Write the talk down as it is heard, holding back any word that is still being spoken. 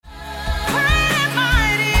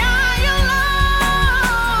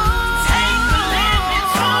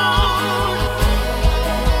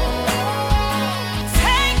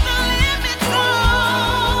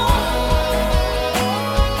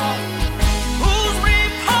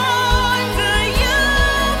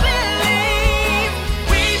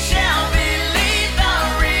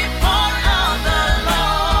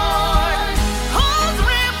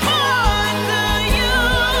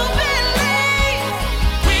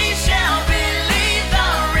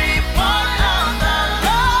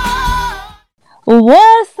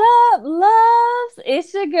What's up, loves?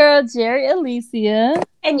 It's your girl, Jerry Alicia.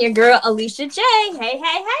 And your girl Alicia J. Hey, hey,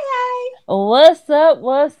 hey, hey. What's up?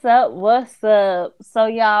 What's up? What's up? So,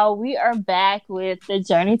 y'all, we are back with the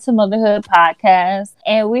Journey to Motherhood podcast,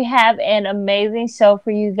 and we have an amazing show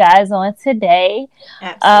for you guys on today.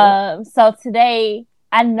 Absolutely. So today,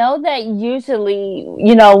 I know that usually,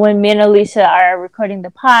 when me and Alicia are recording the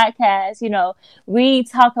podcast, we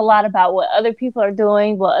talk a lot about what other people are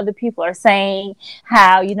doing, what other people are saying,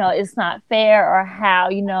 how, it's not fair, or how,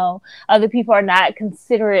 other people are not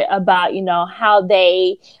considerate about, how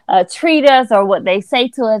they treat us or what they say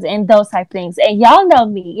to us and those type of things. And y'all know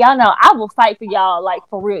me. Y'all know I will fight for y'all, like,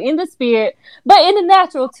 for real, in the spirit, but in the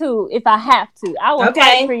natural too, if I have to. I will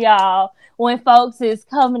fight for y'all when folks is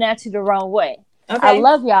coming at you the wrong way. Okay. I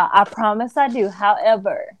love y'all. I promise I do.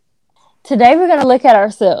 However, today we're going to look at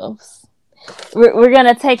ourselves. We're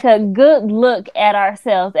going to take a good look at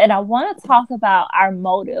ourselves. And I want to talk about our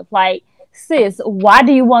motive. Like, sis, why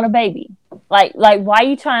do you want a baby? Like why are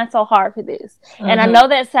you trying so hard for this? Mm-hmm. And I know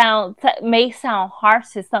that may sound harsh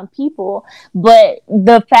to some people, but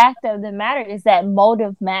the fact of the matter is that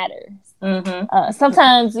motive matters. Mm-hmm.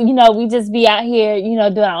 Sometimes, we just be out here,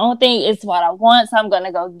 doing our own thing. It's what I want, so I'm going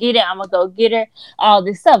to go get it. I'm going to go get her, all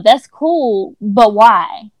this stuff. That's cool, but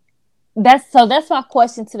why? That's my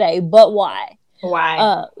question today, but why?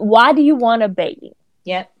 Why do you want a baby?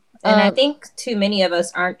 Yep. And I think too many of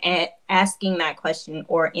us aren't asking that question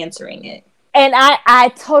or answering it. And I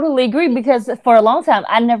totally agree, because for a long time,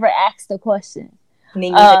 I never asked the question.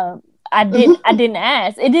 Me neither. I didn't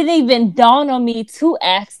ask. It didn't even dawn on me to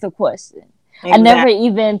ask the question. Exactly. I never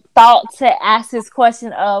even thought to ask this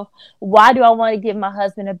question of, why do I want to give my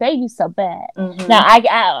husband a baby so bad? Mm-hmm. Now,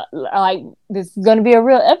 I like, this is going to be a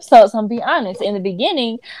real episode, so I'm going to be honest. In the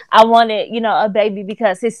beginning, I wanted, a baby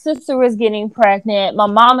because his sister was getting pregnant. My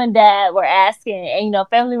mom and dad were asking, and,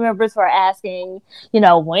 family members were asking, when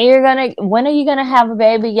are you going to have a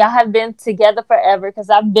baby? Y'all have been together forever,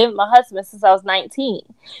 because I've been with my husband since I was 19.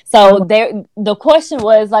 So the question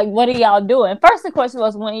was, like, what are y'all doing? First, the question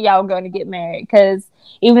was, when are y'all going to get married? Because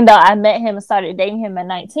even though I met him and started dating him at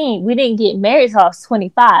 19, we didn't get married till I was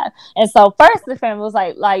 25. And so first the family was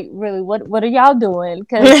like, really, what are y'all doing?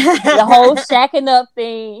 Because the whole shacking up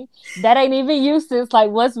thing, that ain't even useless. Like,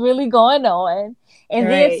 what's really going on? And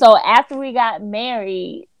then, so after we got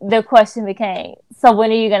married, the question became, so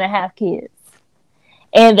when are you going to have kids?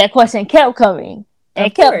 And that question kept coming.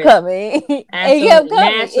 And kept coming. And kept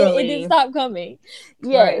coming. It didn't stop coming.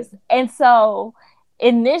 Yes. Right. And so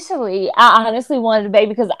initially, I honestly wanted a baby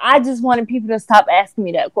because I just wanted people to stop asking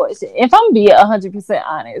me that question. If I'm being 100%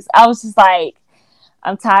 honest, I was just like,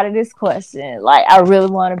 I'm tired of this question. Like, I really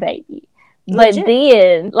want a baby. But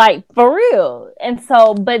then, like, for real. And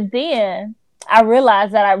so, but then I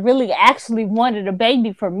realized that I really actually wanted a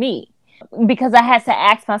baby for me, because I had to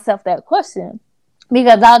ask myself that question,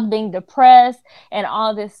 because I was being depressed and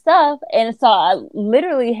all this stuff. And so I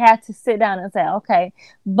literally had to sit down and say, okay,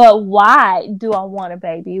 but why do I want a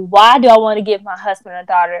baby? Why do I want to give my husband a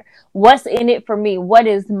daughter? What's in it for me? What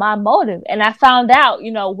is my motive? And I found out,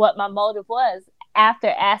 what my motive was after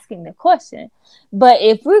asking the question. But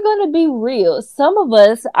if we're going to be real, some of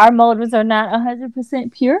us, our motives are not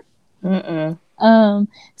 100% pure.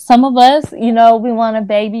 Some of us, we want a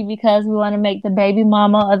baby because we want to make the baby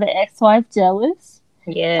mama or the ex-wife jealous.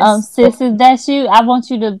 Yes. Sis, if that's you, I want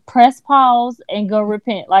you to press pause and go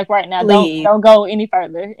repent, like, right now. Don't go any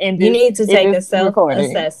further. You need to take a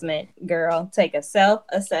self-assessment, girl. Take a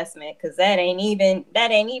self-assessment, because that ain't even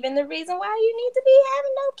the reason why you need to be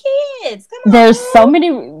having no kids. Come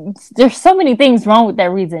on. There's so many things wrong with that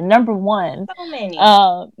reason. Number one, so many.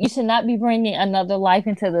 You should not be bringing another life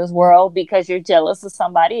into this world because you're jealous of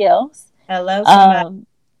somebody else. Hello, somebody.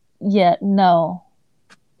 Yeah, no.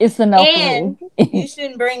 It's a no. And you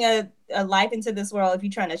shouldn't bring a life into this world if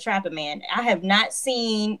you're trying to trap a man. I have not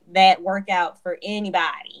seen that work out for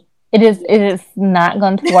anybody. It is not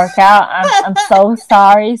going to work out. I'm so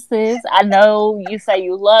sorry, sis. I know you say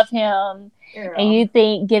you love him, girl, and you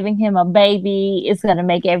think giving him a baby is going to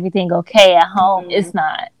make everything okay at home. Mm-hmm. It's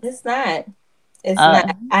not. It's not. It's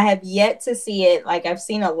not. I have yet to see it. Like, I've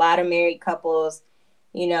seen a lot of married couples,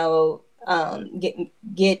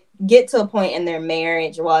 get to a point in their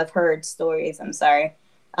marriage. Well, I've heard stories,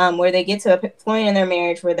 where they get to a point in their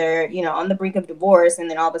marriage where they're, on the brink of divorce, and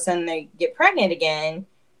then all of a sudden they get pregnant again.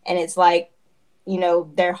 And it's like,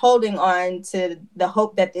 they're holding on to the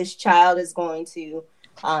hope that this child is going to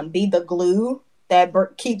be the glue that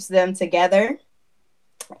keeps them together.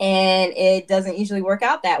 And it doesn't usually work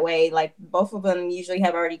out that way. Like, both of them usually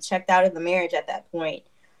have already checked out of the marriage at that point.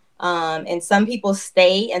 And some people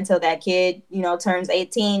stay until that kid, turns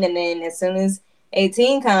 18. And then as soon as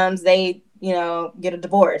 18 comes, they, get a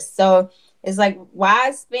divorce. So it's like,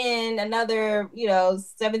 why spend another,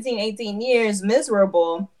 17, 18 years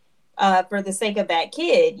miserable for the sake of that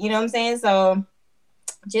kid? You know what I'm saying? So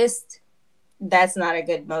just, that's not a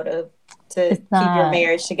good motive to keep your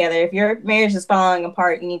marriage together. If your marriage is falling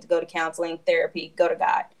apart, you need to go to counseling, therapy, go to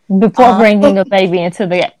God. Before bringing a baby into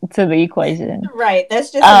the equation. Right.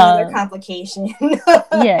 That's just another complication.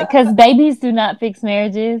 Yeah, because babies do not fix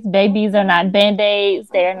marriages. Babies are not Band-Aids.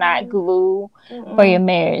 They're not glue for your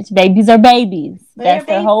marriage. Babies are babies. That's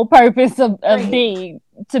their whole purpose of being,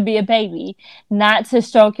 to be a baby, not to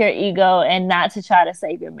stroke your ego and not to try to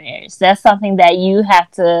save your marriage. That's something that you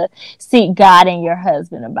have to seek God and your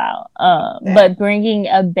husband about. But bringing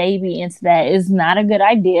a baby into that is not a good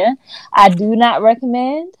idea. I do not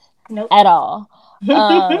recommend at all.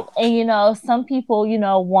 And some people,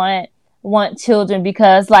 want children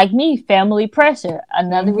because, like me, family pressure.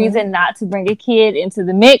 Another reason not to bring a kid into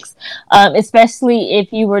the mix, especially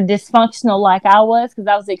if you were dysfunctional like I was, because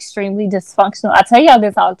I was extremely dysfunctional. I tell y'all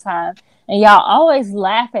this all the time, and y'all always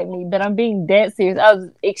laugh at me, but I'm being dead serious. I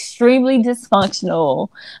was extremely dysfunctional.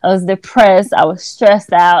 I was depressed. I was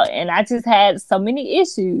stressed out, and I just had so many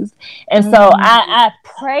issues. And so I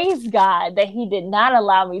praise God that He did not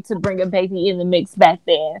allow me to bring a baby in the mix back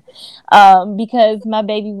then, because my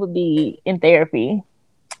baby would be in therapy.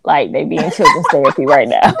 Like, they be in children's therapy right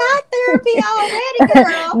now. Not therapy already,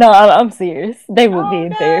 girl. No, I'm serious. They would be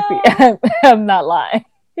in therapy. I'm not lying.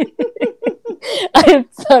 I'm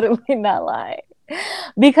totally not lying.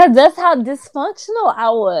 Because that's how dysfunctional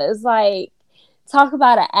I was. Like, talk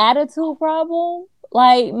about an attitude problem.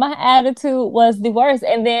 Like, my attitude was the worst.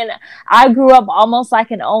 And then I grew up almost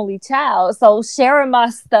like an only child. So sharing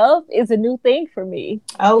my stuff is a new thing for me.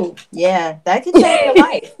 Oh, yeah. That could change your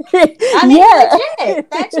life. I mean,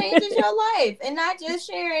 legit. That changes your life. And not just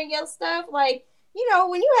sharing your stuff. Like,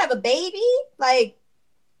 when you have a baby, like,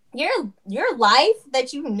 your life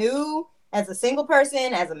that you knew as a single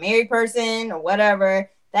person, as a married person, or whatever,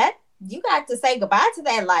 that you got to say goodbye to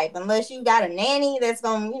that life unless you got a nanny that's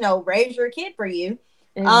gonna, raise your kid for you.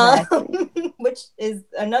 Exactly. Which is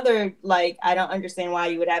another, like, I don't understand why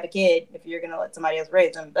you would have a kid if you're gonna let somebody else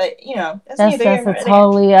raise them. But that's a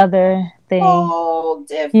totally other thing. Whole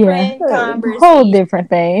different conversation. Whole different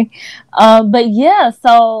thing. But yeah,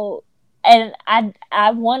 so, and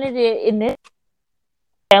I wanted it in this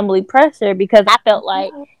family pressure because I felt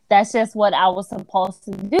like that's just what I was supposed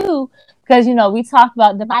to do. Because, we talk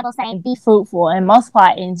about the Bible saying be fruitful and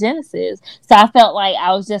multiply in Genesis. So I felt like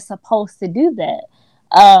I was just supposed to do that.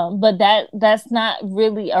 But that's not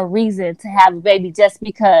really a reason to have a baby just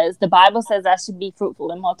because the Bible says I should be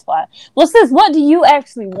fruitful and multiply. Well, sis, what do you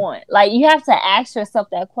actually want? Like, you have to ask yourself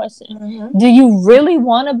that question. Do you really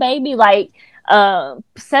want a baby? Like,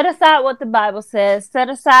 set aside what the Bible says, set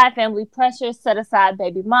aside family pressure, set aside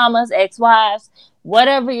baby mamas, ex-wives,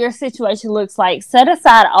 whatever your situation looks like, set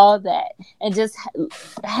aside all that and just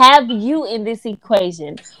have you in this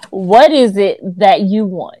equation. What is it that you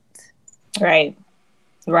want? Right.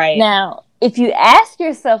 Now, if you ask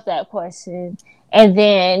yourself that question and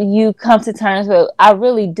then you come to terms with, I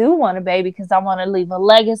really do want a baby because I want to leave a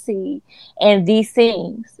legacy and these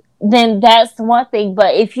things, then that's one thing.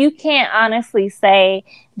 But if you can't honestly say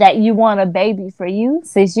that you want a baby for you,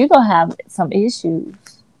 sis, you're going to have some issues.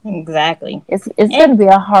 Exactly. It's going to be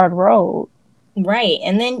a hard road. Right.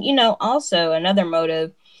 And then, also another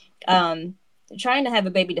motive, trying to have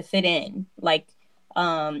a baby to fit in. Like,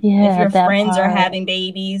 if your friends are having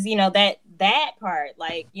babies, that part,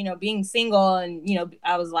 like, being single and,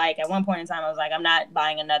 I was like, at one point in time, I was like, I'm not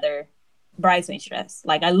buying another bridesmaid dress.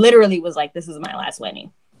 Like, I literally was like, this is my last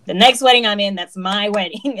wedding. The next wedding I'm in, that's my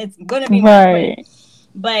wedding. It's going to be my wedding.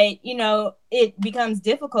 But, it becomes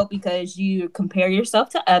difficult because you compare yourself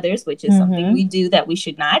to others, which is something we do that we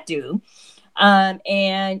should not do. And,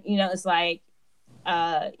 it's like,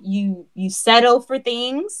 you settle for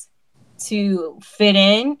things to fit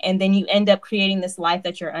in, and then you end up creating this life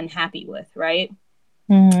that you're unhappy with, right?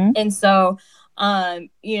 And so,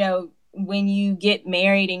 when you get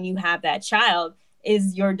married and you have that child,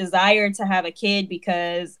 is your desire to have a kid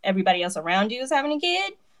because everybody else around you is having a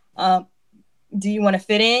kid? Do you want to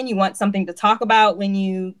fit in? You want something to talk about when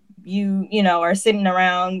you are sitting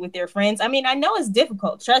around with your friends? I mean, I know it's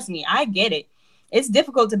difficult. Trust me, I get it. It's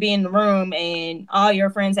difficult to be in the room and all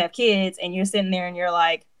your friends have kids and you're sitting there and you're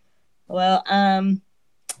like, well,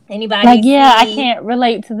 anybody? Like, yeah, I can't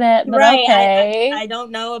relate to that, but right. Okay. I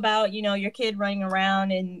don't know about, your kid running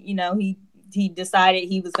around and, he he decided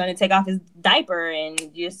he was going to take off his diaper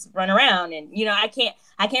and just run around, and I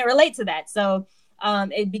can't relate to that. So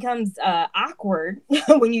it becomes awkward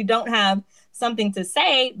when you don't have something to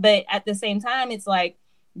say, but at the same time, it's like,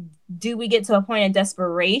 do we get to a point of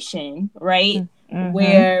desperation, right? Mm-hmm.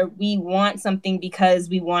 Where we want something because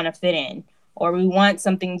we want to fit in, or we want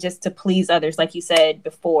something just to please others, like you said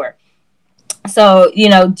before. So,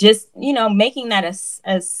 just, making that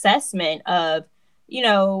assessment of,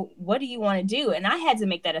 what do you want to do? And I had to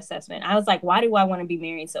make that assessment. I was like, why do I want to be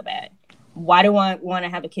married so bad? Why do I want to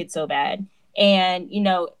have a kid so bad? And,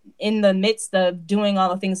 in the midst of doing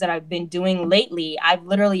all the things that I've been doing lately, I've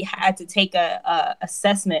literally had to take a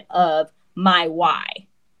assessment of my why.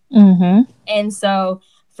 Mm-hmm. And so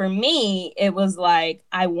for me, it was like,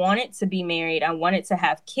 I wanted to be married. I wanted to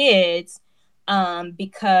have kids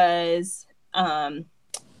because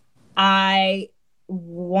I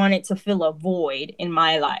wanted to fill a void in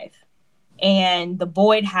my life. And the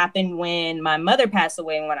void happened when my mother passed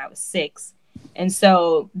away when I was 6. And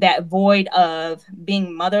so that void of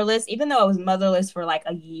being motherless, even though I was motherless for like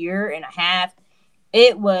a year and a half,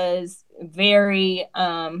 it was very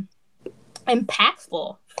impactful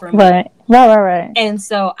for me. Right. And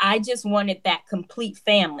so I just wanted that complete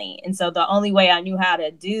family. And so the only way I knew how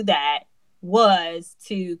to do that was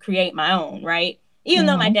to create my own, right? Even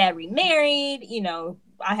though my dad remarried,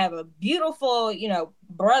 I have a beautiful,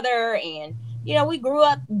 brother, and we grew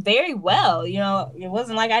up very well. It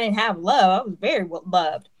wasn't like I didn't have love. I was very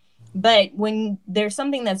loved. But when there's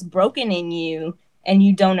something that's broken in you and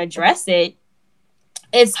you don't address it,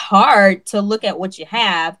 it's hard to look at what you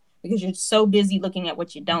have because you're so busy looking at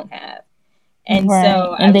what you don't have. And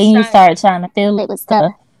so and then you start trying to fill it with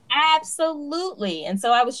stuff. Absolutely. And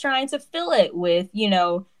so I was trying to fill it with,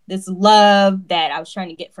 this love that I was trying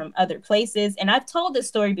to get from other places. And I've told this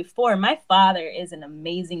story before. My father is an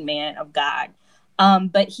amazing man of God.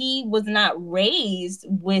 But he was not raised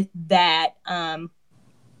with that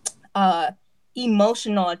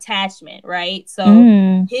emotional attachment, right? So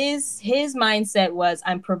his mindset was,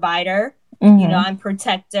 I'm provider, I'm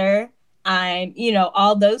protector, I'm,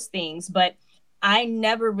 all those things. But I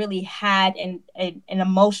never really had an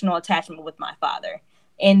emotional attachment with my father.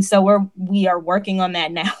 And so we are working on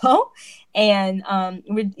that now. And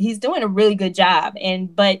he's doing a really good job.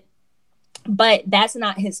 But that's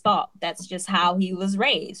not his fault. That's just how he was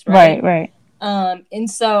raised. Right. And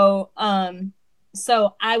so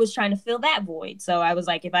I was trying to fill that void. So I was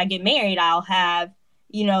like, if I get married, I'll have,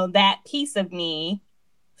 that piece of me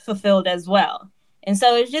fulfilled as well. And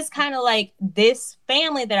so it's just kind of like this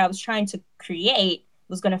family that I was trying to create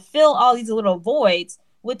was going to fill all these little voids,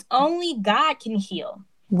 which only God can heal.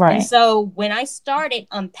 Right. And so when I started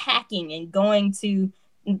unpacking and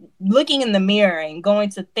looking in the mirror and going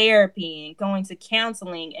to therapy and going to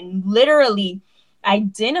counseling and literally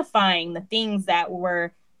identifying the things that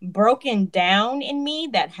were broken down in me,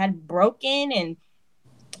 that had broken, and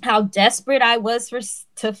how desperate I was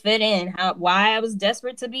to fit in, why I was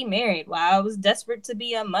desperate to be married, why I was desperate to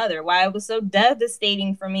be a mother, why it was so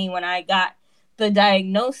devastating for me when I got the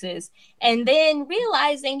diagnosis. And then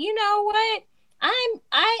realizing, you know what,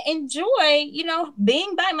 I enjoy,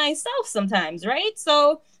 being by myself sometimes, right?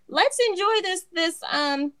 So let's enjoy this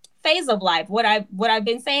phase of life. What I've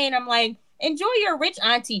been saying, I'm like, enjoy your rich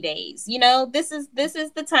auntie days. This is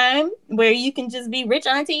the time where you can just be rich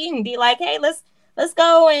auntie and be like, hey, let's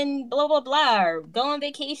go and blah, blah, blah, or go on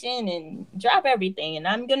vacation and drop everything. And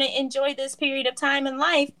I'm going to enjoy this period of time in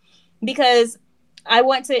life because I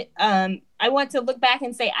want to look back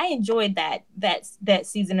and say, I enjoyed that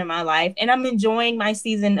season of my life. And I'm enjoying my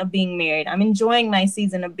season of being married. I'm enjoying my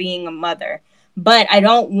season of being a mother, but I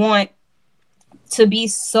don't want to be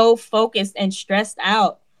so focused and stressed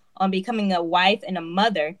out on becoming a wife and a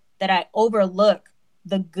mother that I overlook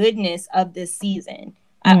the goodness of this season.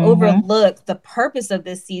 I overlook the purpose of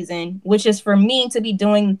this season, which is for me to be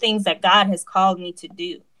doing things that God has called me to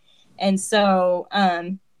do. And so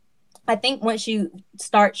I think once you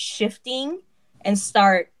start shifting and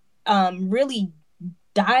start really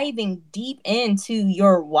diving deep into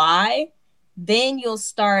your why, then you'll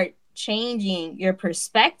start changing your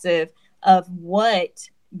perspective of what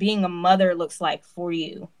being a mother looks like for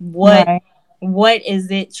you. What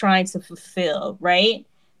is it trying to fulfill, right?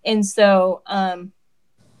 And so I'm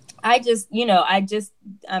asking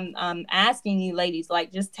you ladies,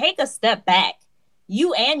 like, just take a step back,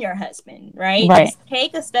 you and your husband, right? Just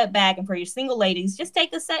take a step back. And for your single ladies, just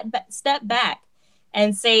take a step back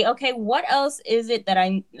and say, okay, what else is it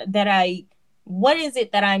what is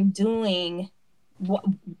it that I'm doing?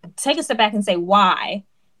 Take a step back and say why.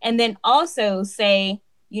 And then also say,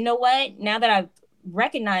 you know what, now that I've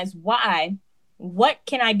recognize why. What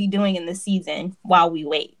can I be doing in the season while we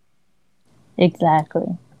wait? Exactly.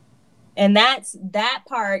 And that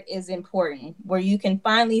part is important, where you can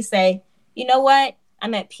finally say, you know what?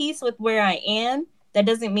 I'm at peace with where I am. That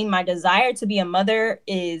doesn't mean my desire to be a mother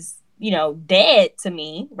is, dead to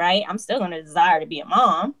me, right? I'm still going to desire to be a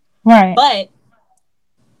mom. Right. But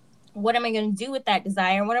what am I going to do with that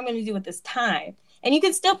desire? And what am I going to do with this time? And you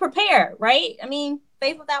can still prepare, right? I mean,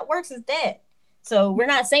 faith without works is dead. So we're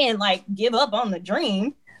not saying like give up on the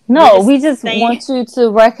dream. No, we just want you to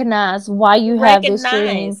recognize why you have this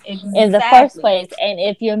dream in the first place, and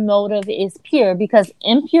if your motive is pure, because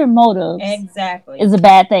impure motives is a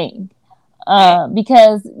bad thing.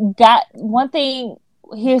 Because God,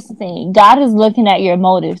 here's the thing: God is looking at your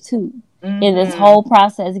motive too. Mm-hmm. In this whole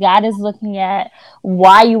process, God is looking at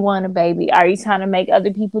why you want a baby. Are you trying to make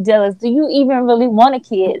other people jealous? Do you even really want a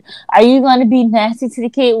kid? Are you going to be nasty to the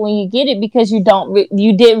kid when you get it because you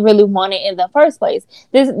didn't really want it in the first place?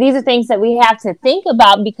 These are things that we have to think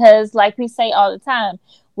about, because like we say all the time,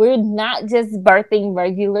 we're not just birthing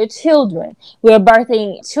regular children. We're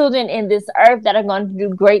birthing children in this earth that are going to do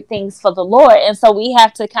great things for the Lord. And so we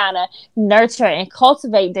have to kind of nurture and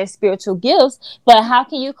cultivate their spiritual gifts. But how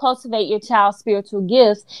can you cultivate your child's spiritual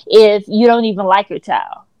gifts if you don't even like your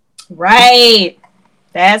child? Right.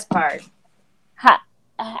 That's part.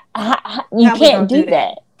 You can't do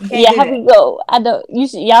that. How we go? I know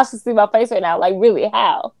y'all should see my face right now. Like, really,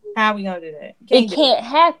 how? How are we gonna do that? It can't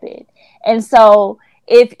happen. And so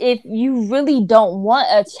if you really don't want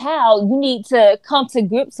a child, you need to come to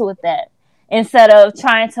grips with that, instead of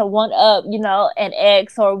trying to one up, an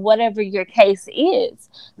ex or whatever your case is.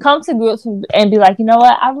 Come to grips and be like, you know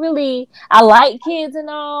what, I like kids and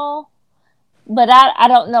all, but I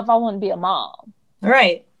don't know if I want to be a mom.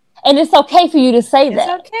 Right. And it's okay for you to say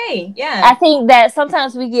that. It's okay. Yeah. I think that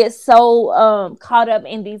sometimes we get so caught up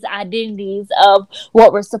in these identities of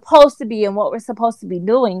what we're supposed to be and what we're supposed to be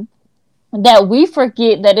doing, that we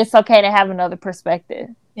forget that it's okay to have another perspective.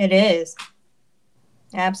 It is.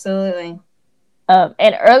 Absolutely.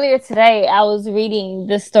 And earlier today, I was reading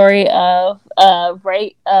the story of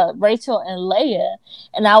Rachel and Leah,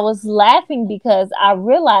 and I was laughing because I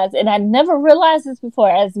realized, and I never realized this before,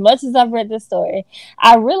 as much as I've read this story,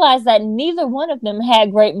 I realized that neither one of them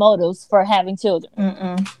had great motives for having children.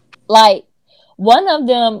 Mm-mm. Like, one of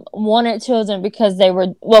them wanted children because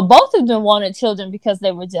both of them wanted children because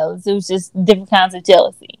they were jealous. It was just different kinds of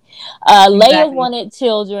jealousy. Exactly. Leah wanted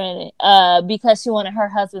children because she wanted her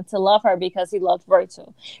husband to love her because he loved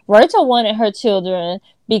Rachel. Rachel wanted her children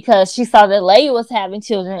because she saw that Leah was having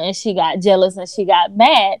children and she got jealous and she got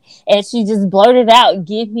mad and she just blurted out,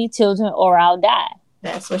 "Give me children or I'll die."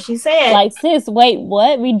 That's what she said. Like, sis, wait,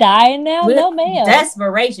 what? We dying now? No, ma'am.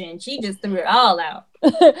 Desperation. She just threw it all out.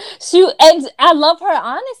 I love her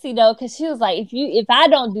honesty though, because she was like, if I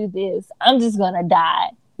don't do this, I'm just gonna die.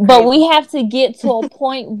 But we have to get to a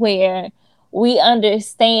point where we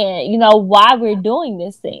understand, why we're doing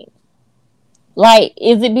this thing. Like,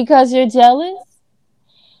 is it because you're jealous?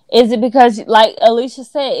 Is it because, like Alicia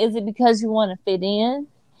said, is it because you want to fit in?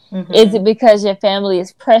 Mm-hmm. Is it because your family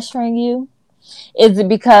is pressuring you? Is it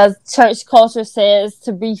because church culture says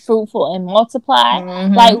to be fruitful and multiply?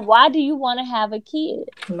 Mm-hmm. Like, why do you want to have a kid?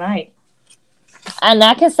 Right. And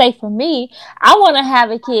I can say for me, I want to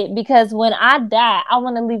have a kid because when I die, I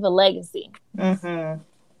want to leave a legacy. Mm-hmm.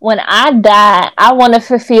 When I die, I want to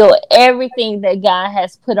fulfill everything that God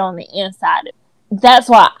has put on the inside of me. That's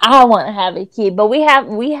why I want to have a kid. But we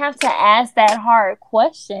have to ask that hard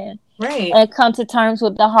question, right, and come to terms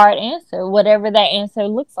with the hard answer, whatever that answer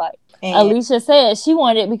looks like. And Alicia said she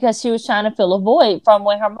wanted it because she was trying to fill a void from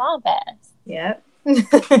when her mom passed. Yep.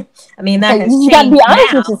 I mean, that has you changed. You got to be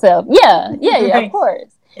honest now. With yourself. Yeah, right. Of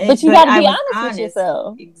course. But you got to be honest with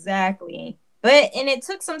yourself. Exactly. And it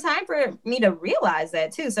took some time for me to realize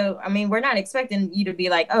that too. So, I mean, we're not expecting you to be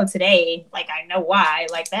like, oh, today, like, I know why.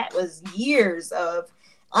 Like, that was years of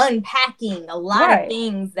unpacking a lot of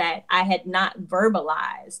things that I had not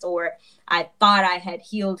verbalized or I thought I had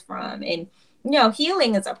healed from. And,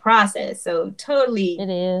 healing is a process. So totally.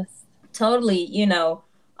 It is. Totally,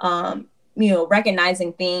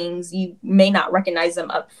 recognizing things, you may not recognize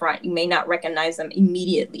them up front. You may not recognize them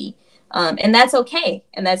immediately. And that's okay.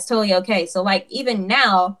 And that's totally okay. So like, even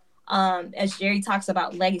now, as Jerry talks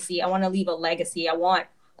about legacy, I want to leave a legacy. I want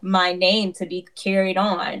my name to be carried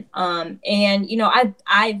on. And,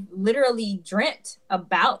 I've literally dreamt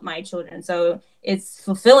about my children. So it's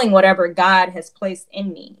fulfilling whatever God has placed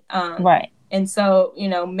in me. Right. And so,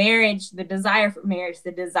 marriage, the desire for marriage,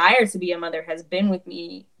 the desire to be a mother has been with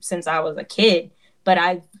me since I was a kid. But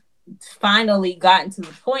I've finally gotten to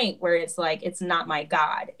the point where it's like, it's not my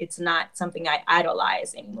God. It's not something I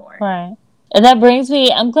idolize anymore. Right. And that brings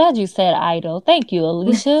me, I'm glad you said idol. Thank you,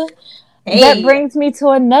 Alicia. Hey. That brings me to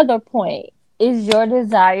another point. Is your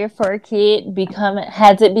desire for a kid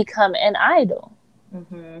has it become an idol?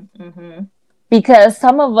 Because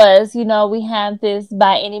some of us, we have this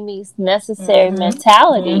by any means necessary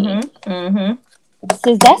mentality.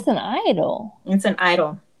 Says that's an idol. It's an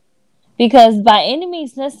idol. Because by any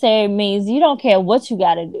means necessary means you don't care what you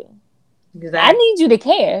got to do. Exactly. I need you to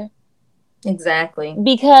care. Exactly.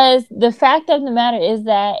 Because the fact of the matter is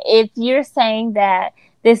that if you're saying that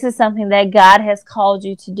this is something that God has called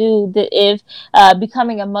you to do, that if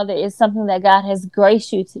becoming a mother is something that God has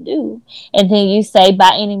graced you to do, and then you say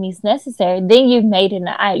by any means necessary, then you've made it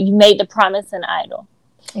you made the promise an idol.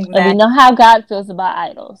 Exactly. And we know how God feels about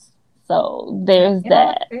idols. So there's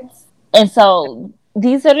that. And so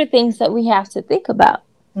these are the things that we have to think about.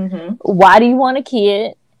 Why do you want a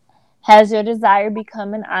kid? Has your desire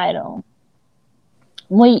become an idol?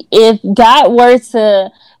 If God were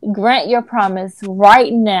to grant your promise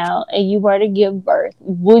right now and you were to give birth,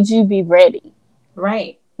 would you be ready?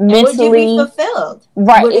 Right. Mentally, would you be fulfilled?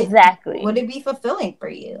 Right, exactly. Would it be fulfilling for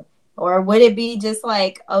you? Or would it be just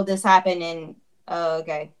like, oh, this happened and, oh,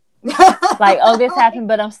 okay. Like, oh, this happened,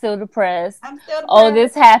 but I'm still depressed. Oh,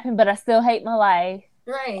 this happened, but I still hate my life.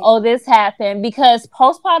 Right. Oh, this happened. Because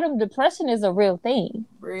postpartum depression is a real thing.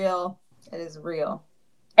 Real. It is real.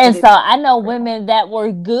 And so I know women that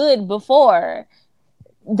were good before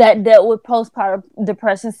that dealt with postpartum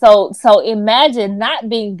depression. So imagine not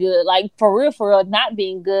being good, like for real, not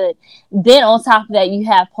being good. Then on top of that, you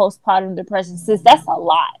have postpartum depression. Sis, that's a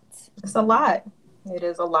lot. It's a lot. It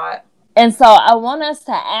is a lot. And so I want us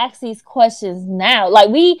to ask these questions now. Like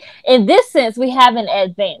in this sense, we have an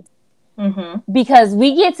advantage. Because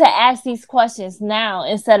we get to ask these questions now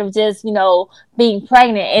instead of just, being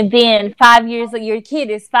pregnant. And then 5 years, your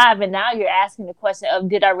kid is 5, and now you're asking the question of,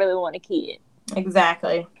 did I really want a kid?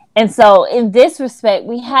 Exactly. And so in this respect,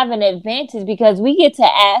 we have an advantage because we get to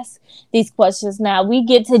ask these questions now. We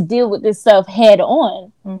get to deal with this stuff head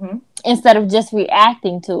on instead of just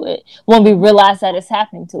reacting to it when we realize that it's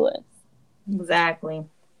happening to us. Exactly.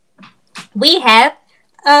 We have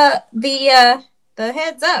the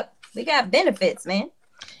heads up. We got benefits, man.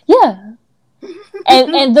 Yeah.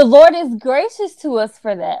 and the Lord is gracious to us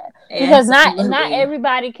for that. Because not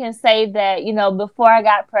everybody can say that, before I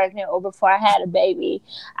got pregnant or before I had a baby,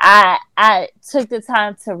 I took the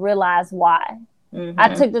time to realize why.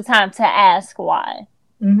 I took the time to ask why.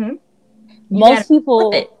 Most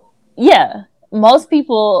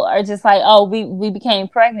people are just like, oh, we became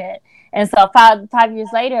pregnant. And so 5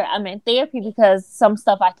 years later, I'm in therapy because some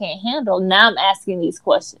stuff I can't handle. Now I'm asking these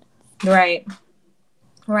questions. Right.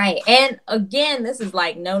 And again, this is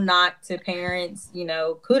like no knock to parents,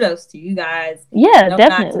 kudos to you guys. Yeah, no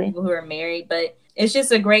definitely. Knock to people who are married, but it's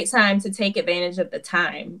just a great time to take advantage of the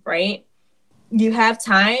time, right? You have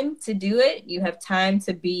time to do it. You have time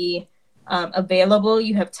to be available.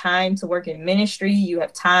 You have time to work in ministry. You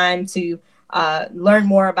have time to learn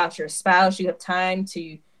more about your spouse. You have time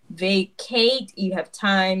to vacate. You have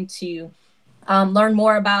time to learn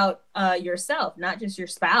more about yourself, not just your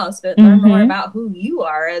spouse, but learn more about who you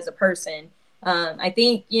are as a person. I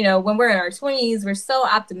think, when we're in our 20s, we're so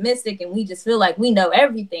optimistic and we just feel like we know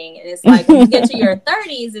everything. And it's like, when you get to your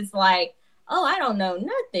 30s, it's like, oh, I don't know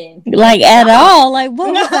nothing. Like at all. Like,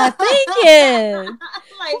 what was I thinking?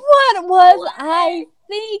 What was I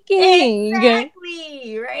thinking?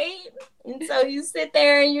 Exactly, right? And so you sit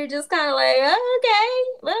there and you're just kind of like, oh, okay,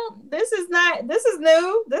 well, this is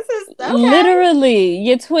new. This is okay. Literally,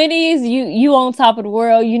 your 20s, you on top of the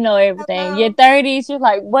world, you know everything. Your 30s, you're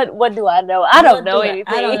like, what do I know? I don't know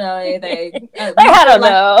anything. I don't know anything. I don't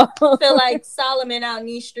know. Feel like Solomon out in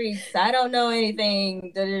these streets. I don't know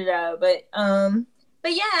anything. But yeah,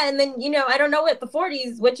 and then I don't know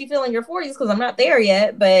what you feel in your 40s because I'm not there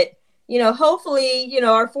yet, but. Hopefully,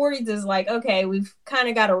 our 40s is like, okay, we've kind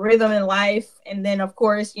of got a rhythm in life. And then, of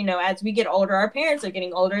course, as we get older, our parents are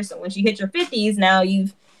getting older. So once you hit your 50s,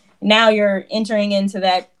 now you're entering into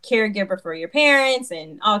that caregiver for your parents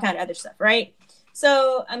and all kind of other stuff, right?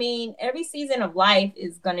 So, I mean, every season of life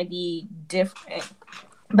is going to be different.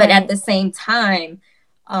 But at the same time,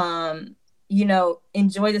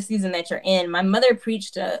 enjoy the season that you're in. My mother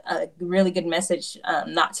preached a really good message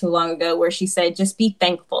not too long ago where she said, just be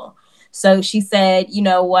thankful. So she said, you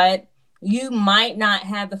know what, you might not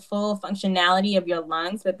have the full functionality of your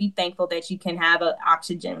lungs, but be thankful that you can have an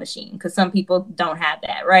oxygen machine because some people don't have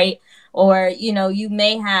that, right? Or, you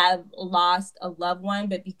may have lost a loved one,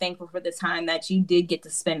 but be thankful for the time that you did get to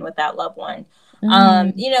spend with that loved one.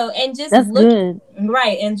 You know, and just That's look good.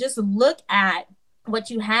 right, and just look at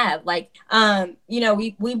what you have. Like, you know,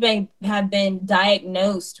 have been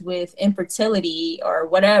diagnosed with infertility or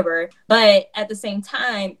whatever, but at the same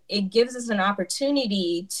time, it gives us an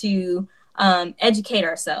opportunity to educate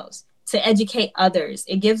ourselves, to educate others.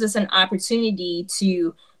 It gives us an opportunity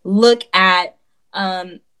to look at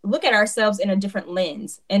ourselves in a different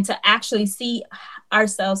lens, and to actually see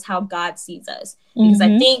ourselves how God sees us. Because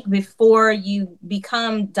I think before you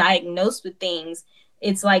become diagnosed with things,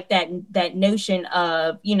 it's like that notion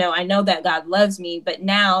of, you know, I know that God loves me, but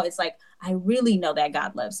now it's like, I really know that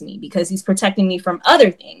God loves me because he's protecting me from other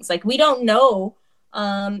things. Like, we don't know,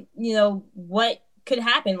 you know, what could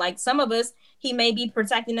happen. Like, some of us, he may be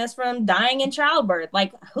protecting us from dying in childbirth.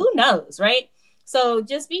 Like, who knows, right? So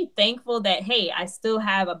just be thankful that, hey, I still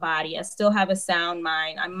have a body. I still have a sound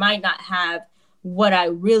mind. I might not have what I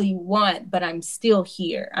really want, but I'm still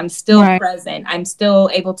here. I'm still present. I'm still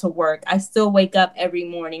able to work. I still wake up every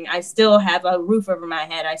morning. I still have a roof over my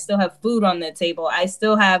head. I still have food on the table. I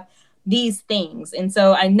still have these things. And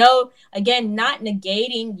so I know, again, not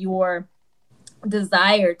negating your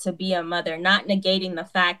desire to be a mother, not negating the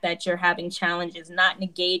fact that you're having challenges, not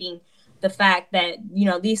negating the fact that, you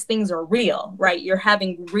know, these things are real, right? You're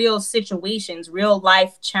having real situations, real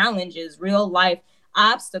life challenges, real life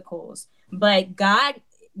obstacles. But God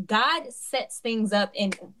sets things up.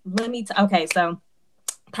 And okay, so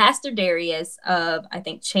Pastor Darius of, I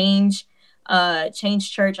think, Change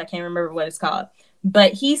Church, I can't remember what it's called,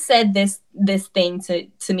 but he said this thing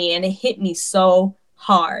to me, and it hit me so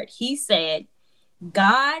hard. He said,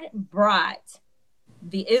 God brought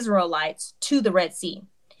the Israelites to the Red Sea.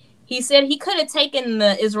 He said he could have taken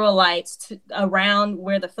the Israelites around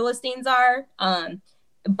where the Philistines are,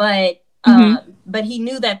 but he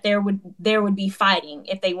knew that there would be fighting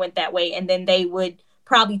if they went that way, and then they would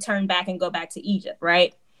probably turn back and go back to Egypt,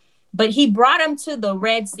 right? But he brought them to the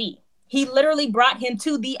Red Sea. He literally brought them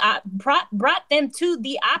to the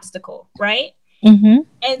obstacle, right?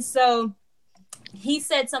 And so he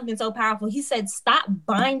said something so powerful. He said, "Stop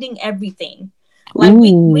binding everything." Like,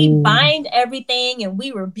 we bind everything and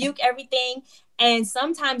we rebuke everything. And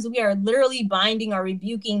sometimes we are literally binding or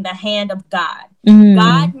rebuking the hand of God.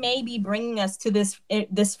 God may be bringing us to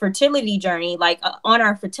this fertility journey, like on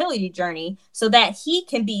our fertility journey, so that he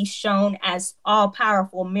can be shown as all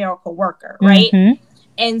powerful miracle worker, right?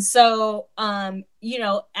 And so, you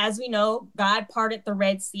know, as we know, God parted the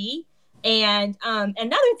Red Sea. And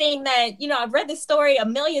another thing that, you know, I've read this story a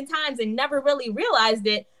million times and never really realized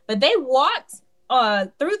it, but they walked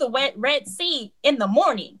through the Red Sea in the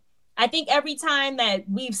morning. I think every time that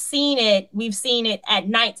we've seen it at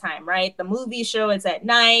nighttime, right? The movies show it's at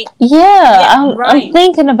night. Yeah, I'm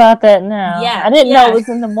thinking about that now. Yeah, I didn't know it was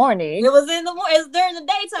in the morning. It was in the morning. It was during the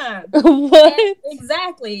daytime. What?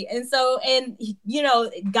 Exactly. And so, and you know,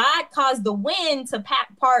 God caused the wind to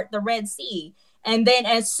part the Red Sea. And then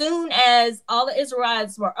as soon as all the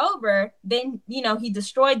Israelites were over, then, you know, he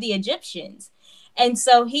destroyed the Egyptians. And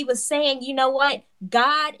so he was saying, you know what?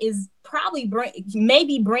 God is probably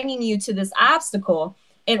maybe bringing you to this obstacle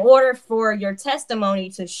in order for your testimony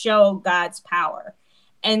to show God's power.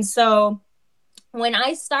 And so when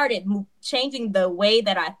I started changing the way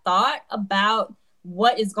that I thought about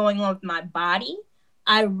what is going on with my body,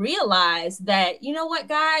 I realized that, you know what,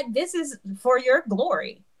 God, this is for your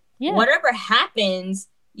glory. Yeah. Whatever happens,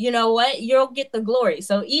 you know what, you'll get the glory.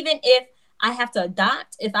 So even if I have to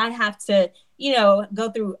adopt, if I have to, you know,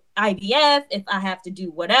 go through IVF, if I have to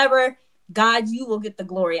do whatever, God, you will get the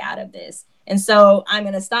glory out of this. And so I'm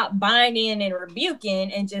going to stop binding and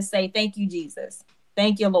rebuking and just say, thank you, Jesus.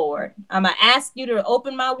 Thank you, Lord. I'm going to ask you to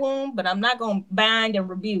open my womb, but I'm not going to bind and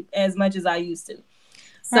rebuke as much as I used to.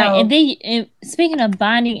 So, right. And then, speaking of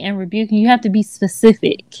binding and rebuking, you have to be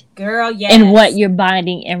specific. Girl, yes. In what you're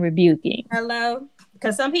binding and rebuking. Hello?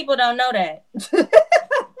 Because some people don't know that.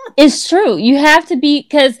 It's true. You have to be,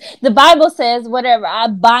 because the Bible says, whatever I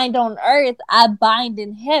bind on earth, I bind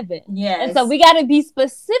in heaven. Yes. And so we got to be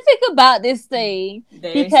specific about this thing.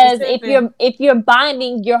 Very because specific. if you're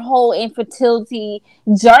binding your whole infertility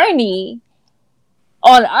journey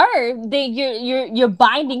on earth, then you're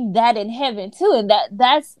binding that in heaven too. And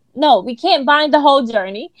that's no, we can't bind the whole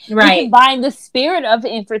journey. Right. We can bind the spirit of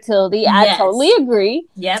infertility. Yes. I totally agree.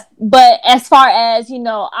 Yep. But as far as, you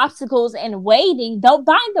know, obstacles and waiting, don't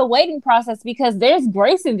bind the waiting process, because there's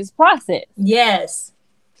grace in this process. Yes.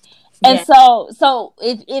 And yes. So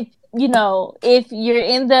if you know, if you're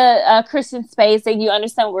in the Christian space and you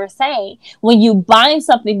understand what we're saying, when you bind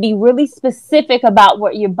something, be really specific about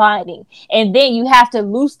what you're binding. And then you have to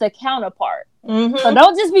loose the counterpart. So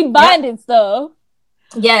don't just be binding stuff.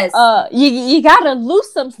 Yes. You gotta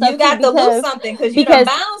lose some stuff. You got to lose something because you done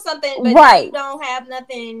bound something, but right. You don't have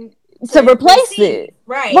nothing to replace it.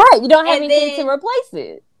 Right. You don't have anything to replace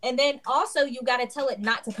it. And then also you got to tell it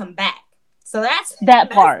not to come back. So that's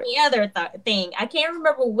part. The other thing. I can't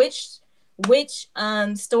remember which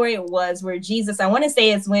story it was where Jesus, I want to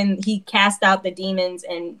say it's when he cast out the demons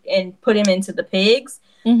and put him into the pigs.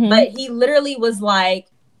 Mm-hmm. But he literally was like,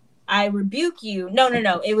 I rebuke you. No.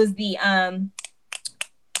 It was the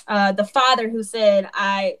father who said,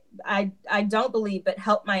 I don't believe, but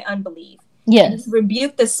help my unbelief. Yes. He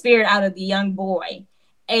rebuked the spirit out of the young boy.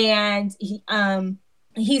 And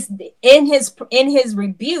he's in his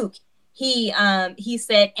rebuke, he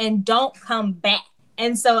said, and don't come back.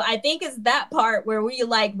 And so I think it's that part where we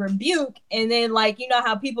like rebuke, and then like, you know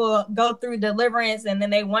how people go through deliverance and then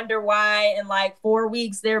they wonder why in like 4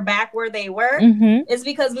 weeks they're back where they were. Mm-hmm. It's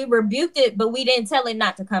because we rebuked it, but we didn't tell it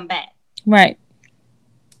not to come back. Right.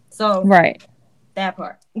 So that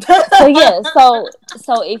part.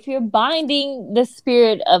 So if you're binding the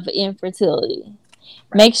spirit of infertility,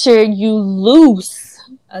 make sure you loose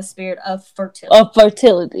a spirit of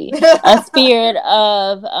fertility. A spirit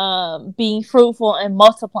of being fruitful and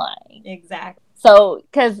multiplying. Exactly. So,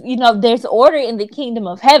 because there's order in the kingdom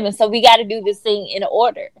of heaven, so we got to do this thing in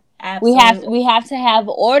order. Absolutely. We have to have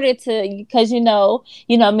order because me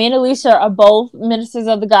and Alicia are both ministers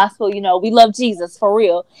of the gospel. We love Jesus for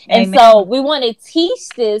real. Amen. And so we want to teach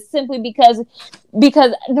this simply because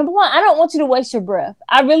number one, I don't want you to waste your breath.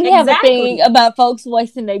 I really have a thing about folks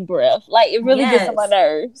wasting their breath. Like, it really gets on my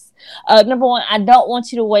nerves. Number one, I don't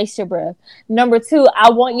want you to waste your breath. Number two,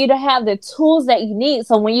 I want you to have the tools that you need.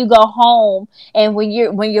 So when you go home and when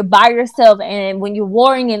you're by yourself and when you're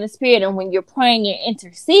warring in the spirit and when you're praying and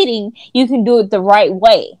interceding, you can do it the right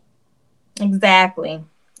way. Exactly.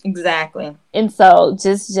 And so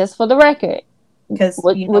just for the record, because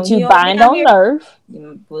what you bind on earth,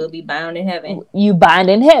 you will be bound in heaven. You bind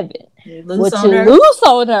in heaven. What you loose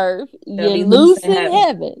on earth, you loose in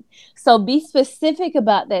heaven. So be specific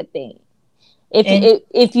about that thing.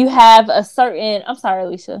 If you have a certain, I'm sorry,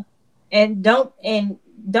 Alicia. And don't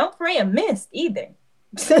pray amiss either.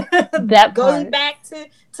 That going back to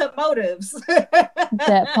motives.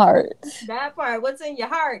 That part. What's in your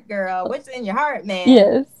heart, girl? What's in your heart, man?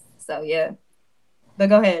 Yes. So yeah. But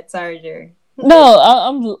go ahead. Sorry, Jerry.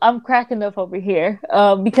 No, I'm cracking up over here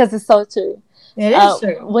because it's so true. It is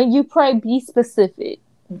true. When you pray, be specific.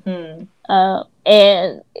 Mm-hmm.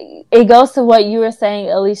 And it goes to what you were saying,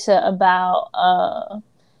 Alicia, about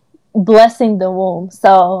blessing the womb.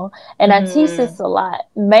 So, and I teach this a lot.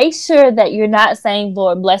 Make sure that you're not saying,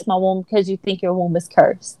 Lord, bless my womb because you think your womb is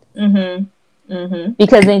cursed. Mm-hmm. Mm-hmm.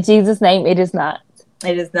 Because in Jesus' name, it is not.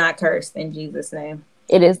 It is not cursed in Jesus' name.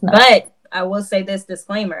 It is not. But I will say this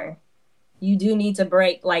disclaimer. You do need to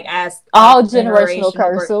break, like, as all generational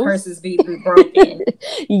curses be broken.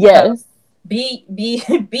 Yes. So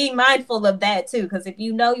be mindful of that too, because if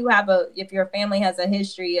if your family has a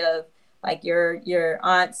history of, like, your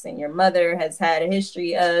aunts and your mother has had a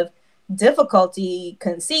history of difficulty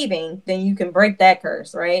conceiving, then you can break that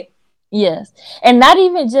curse, right? Yes. And not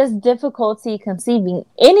even just difficulty conceiving,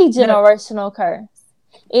 any generational curse.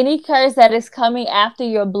 Any curse that is coming after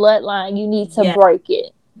your bloodline, you need to break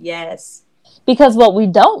it. Yes. Because what we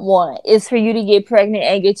don't want is for you to get pregnant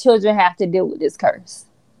and your children have to deal with this curse.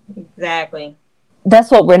 Exactly.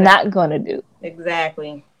 That's what we're not going to do.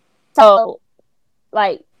 Exactly. So,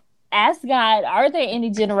 like, ask God, are there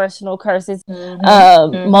any generational curses?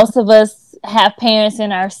 Mm-hmm. Most of us have parents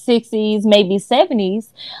in our 60s, maybe 70s.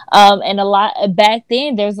 And back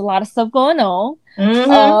then, there's a lot of stuff going on.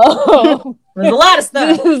 Mm-hmm. There's a lot of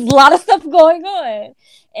stuff. There's a lot of stuff going on.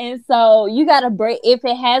 And so you got to break, if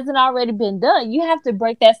it hasn't already been done, you have to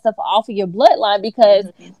break that stuff off of your bloodline, because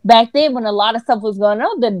back then when a lot of stuff was going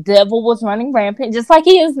on, the devil was running rampant, just like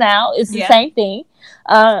he is now. It's the same thing.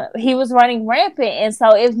 He was running rampant. And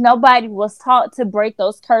so if nobody was taught to break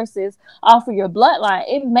those curses off of your bloodline,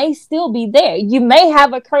 it may still be there. You may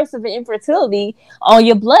have a curse of infertility on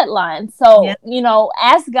your bloodline. So,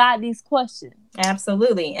 ask God these questions.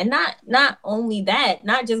 Absolutely. And not only that,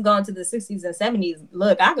 not just going to the 60s and 70s.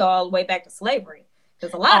 Look, I go all the way back to slavery.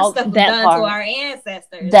 There's a lot of stuff was done to our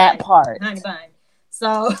ancestors. That part.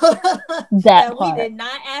 So that we did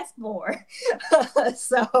not ask for.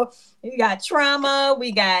 So we got trauma.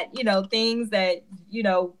 We got, things that,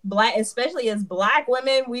 especially as Black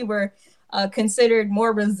women, we were considered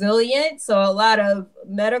more resilient. So a lot of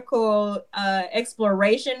medical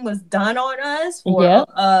exploration was done on us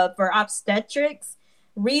for obstetrics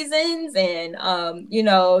reasons. And,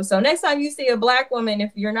 so next time you see a Black woman,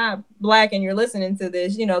 if you're not Black and you're listening to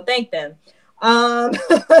this, thank them.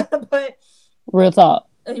 But real talk.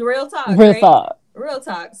 Real talk, real right? talk. Real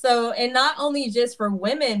talk. So, and not only just for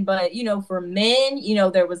women, but for men,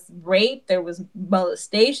 there was rape, there was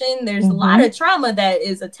molestation, there's a lot of trauma that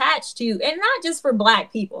is attached to, and not just for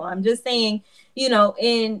Black people. I'm just saying,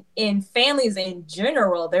 in families in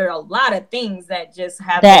general, there are a lot of things that just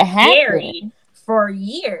have been carried for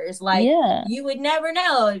years. Like, you would never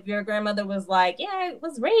know if your grandmother was like, yeah, I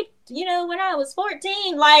was raped, when I was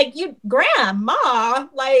 14. Like, you grandma,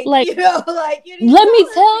 like you let me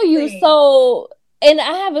tell you. So, and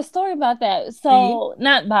I have a story about that. So,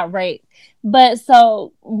 not about rape, but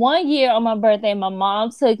so one year on my birthday, my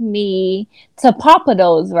mom took me to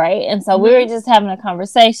Papados, right? And so we were just having a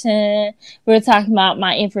conversation. We were talking about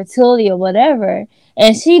my infertility or whatever.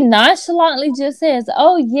 And she nonchalantly just says,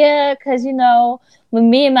 "Oh yeah, because when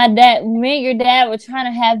me and your dad were trying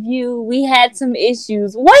to have you, we had some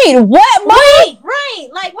issues." Wait, what, Mom? Right.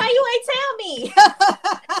 Like, why you ain't tell me?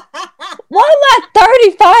 Why am I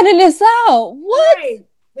 30 finding this out? What? Right.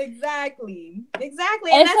 Exactly. And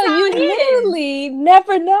that's so you literally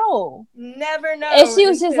never know. Never know. And she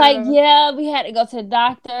was just like, yeah, we had to go to the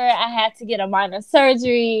doctor. I had to get a minor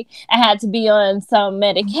surgery. I had to be on some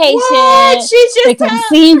medication to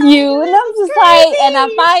conceive you. And I'm just like, and I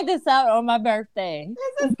find this out on my birthday.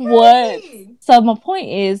 What? So my point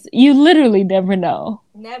is, you literally never know.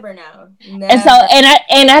 Never know. And so,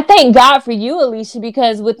 and I thank God for you, Alicia,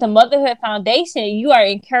 because with the Motherhood Foundation, you are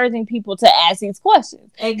encouraging people to ask these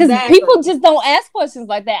questions. Because people just don't ask questions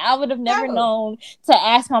like that. I would have never known to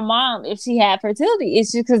ask my mom if she had fertility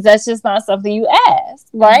issues, because that's just not something you ask,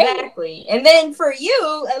 right? Exactly. And then for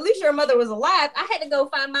you, at least your mother was alive. I had to go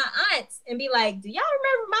find my aunts and be like, do y'all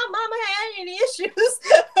remember my mama had any issues?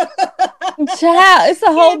 Child, it's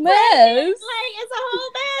a whole mess. Like, it's a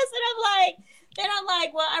whole mess. And I'm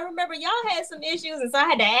like, well, I remember y'all had some issues. And so I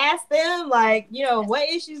had to ask them, like, what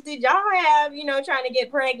issues did y'all have, trying to get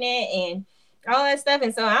pregnant and all that stuff.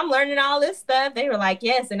 And so I'm learning all this stuff. They were like,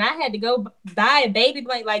 yes. And I had to go buy a baby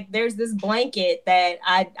blanket. Like, there's this blanket that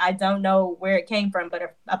I don't know where it came from,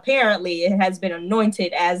 but apparently it has been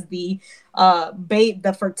anointed as the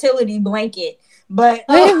fertility blanket. But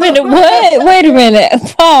wait a minute, what? Wait a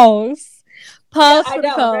minute. Pause for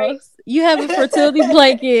the cause. Right? You have a fertility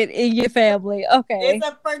blanket in your family. Okay. It's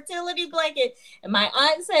a fertility blanket. And my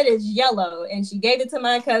aunt said it's yellow. And she gave it to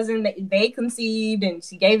my cousin. They conceived. And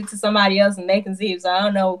she gave it to somebody else and they conceived. So I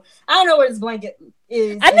don't know where this blanket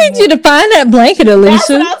is. I need you to find that blanket, Alicia. That's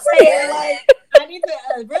what I'm saying. Like, I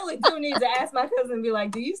really do need to ask my cousin and be like,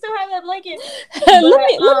 do you still have that blanket? But,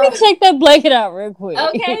 let me check that blanket out real quick.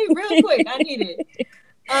 Okay, real quick. I need it.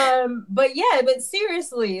 But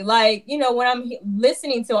seriously, like, when I'm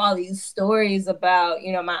listening to all these stories about,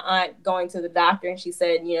 my aunt going to the doctor and she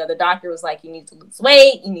said, the doctor was like, you need to lose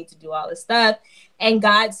weight, you need to do all this stuff. And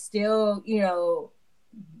God still,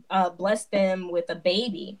 blessed them with a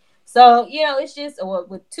baby. So, it's just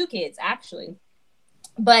with 2 kids, actually.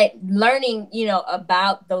 But learning,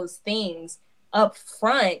 about those things up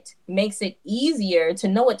front makes it easier to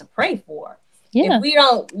know what to pray for. Yeah. If we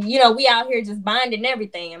don't, we out here just binding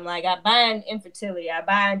everything. I'm like, I bind infertility, I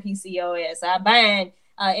bind PCOS, I bind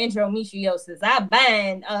endometriosis, I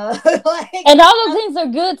bind and all those things are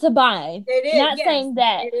good to bind. It is. Not saying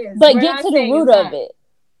that, but get to the root of it.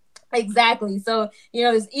 Exactly. So,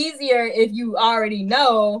 it's easier if you already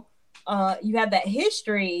know, you have that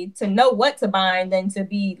history to know what to bind than to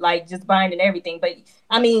be like just binding everything. But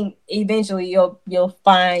I mean, eventually you'll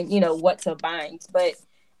find, what to bind. But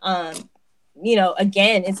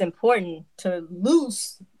again, it's important to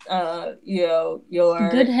loose, your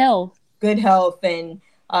good health and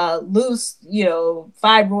loose,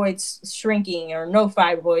 fibroids shrinking or no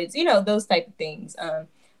fibroids, those type of things.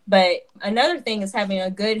 But another thing is having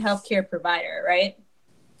a good healthcare provider, right?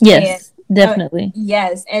 Yes, definitely.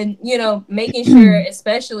 Yes. And, making sure,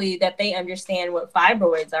 especially that they understand what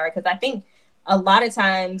fibroids are, because I think a lot of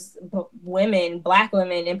times women, Black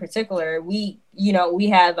women in particular, we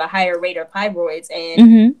have a higher rate of fibroids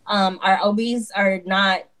and our OBs are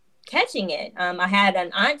not catching it. I had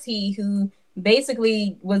an auntie who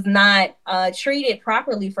basically was not treated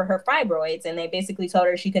properly for her fibroids, and they basically told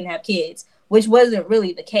her she couldn't have kids, which wasn't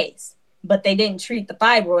really the case, but they didn't treat the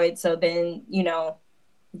fibroids. So then,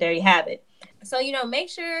 there you have it. So, make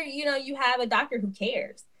sure, you have a doctor who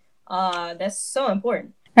cares. That's so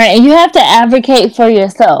important. Right, and you have to advocate for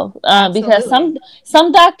yourself because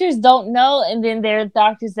some doctors don't know, and then there are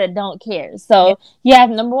doctors that don't care. So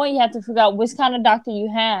number one, you have to figure out which kind of doctor you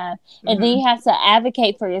have, and then you have to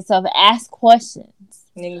advocate for yourself. Ask questions.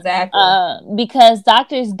 Exactly. Because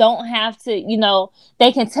doctors don't have to,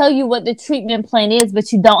 they can tell you what the treatment plan is,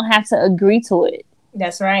 but you don't have to agree to it.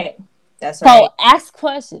 That's right. That's So right. ask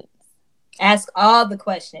questions. Ask all the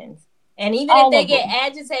questions. And even if they get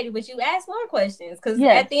agitated, but you ask more questions, because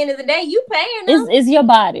at the end of the day, you paying them. It's your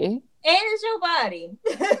body. And it's your body.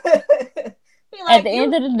 At the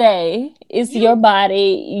end of the day, it's your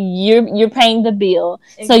body. You're paying the bill.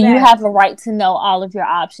 Exactly. So you have a right to know all of your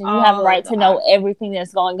options. You have a right to know everything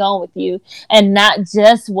that's going on with you, and not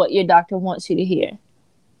just what your doctor wants you to hear.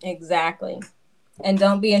 Exactly. And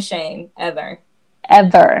don't be ashamed, ever.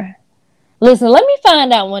 Ever. Listen, let me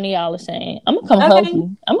find out one of y'all ashamed. I'm gonna come hug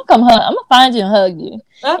you. I'm gonna find you and hug you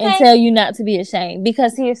and tell you not to be ashamed.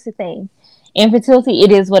 Because here's the thing: infertility,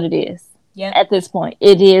 it is what it is. Yep. At this point,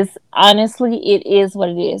 it is honestly, it is what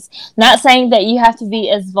it is. Not saying that you have to be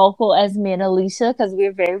as vocal as me and Alicia, because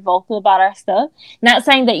we're very vocal about our stuff. Not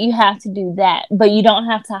saying that you have to do that, but you don't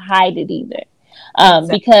have to hide it either,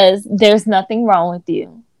 because there's nothing wrong with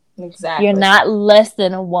you. Exactly. You're not less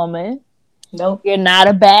than a woman. Nope. You're not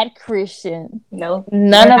a bad Christian. Nope.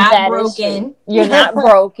 None of that is true. You're not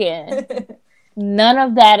broken. None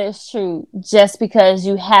of that is true just because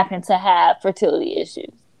you happen to have fertility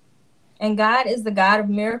issues. And God is the God of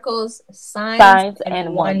miracles, signs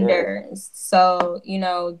and wonders. So,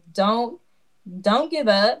 don't give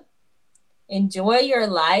up. Enjoy your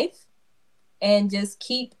life and just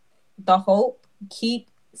keep the hope. Keep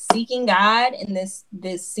seeking God in this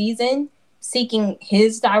season. Seeking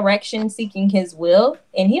his direction, seeking his will,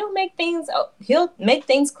 and he'll make things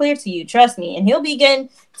clear to you. Trust me. And he'll begin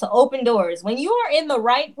to open doors. When you are in the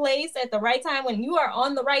right place at the right time, when you are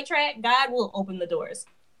on the right track, God will open the doors.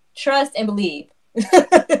 Trust and believe.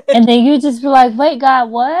 And then you just be like, wait, God,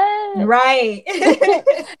 what? Right.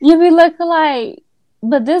 You be looking like,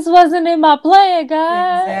 but this wasn't in my plan,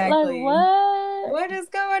 God. Exactly. Like, what? What is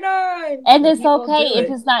going on? And it's okay if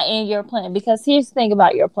it's not in your plan, because here's the thing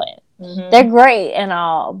about your plan. Mm-hmm. They're great and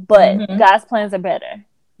all, but God's plans are better.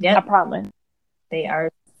 Yeah, I promise. They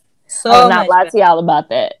are so not lie to y'all about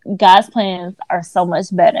that. God's plans are so much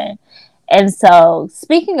better. And so,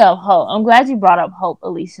 speaking of hope, I'm glad you brought up hope,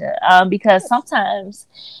 Alicia, because sometimes,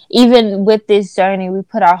 even with this journey, we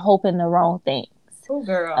put our hope in the wrong things. Oh,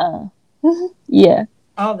 girl. Yeah.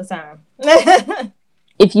 All the time.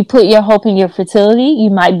 If you put your hope in your fertility, you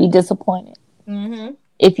might be disappointed. Mm-hmm.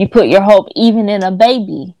 If you put your hope even in a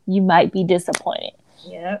baby, you might be disappointed.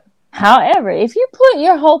 Yep. However, if you put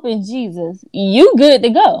your hope in Jesus, you good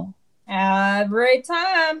to go. Every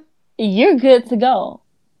time. You're good to go.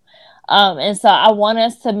 And so I want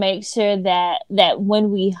us to make sure that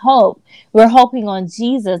when we hope, we're hoping on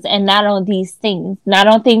Jesus and not on these things, not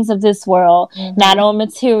on things of this world, not on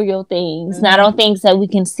material things, not on things that we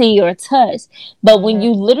can see or touch. But when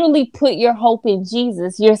you literally put your hope in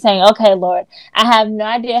Jesus, you're saying, okay, Lord, I have no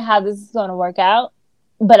idea how this is going to work out,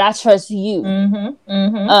 but I trust you.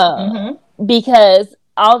 Because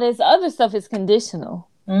all this other stuff is conditional.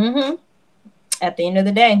 At the end of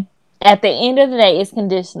the day. At the end of the day, it's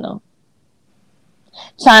conditional.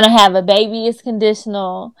 Trying to have a baby is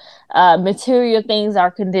conditional. Material things are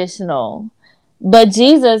conditional. But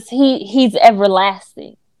Jesus, he's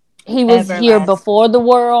everlasting. He was here before the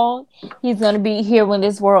world. He's going to be here when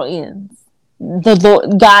this world ends. The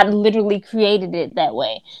Lord, God literally created it that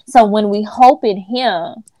way. So when we hope in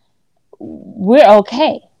him, we're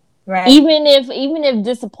okay. Right. Even if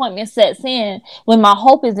disappointment sets in, when my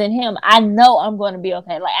hope is in him, I know I'm going to be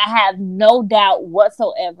okay. Like, I have no doubt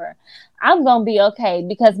whatsoever. I'm going to be okay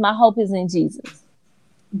because my hope is in Jesus.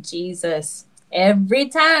 Jesus. Every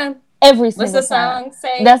time. Every single time. What's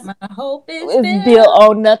the song say? My hope is built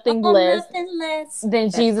on nothing less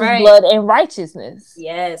than Jesus' blood and righteousness.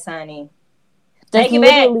 Yes, honey. That's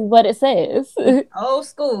literally what it says. Old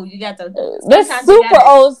school. You got to. That's super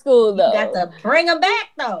old school, though. You got to bring them back,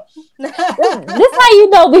 though. This how you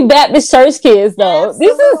know we Baptist church kids, though.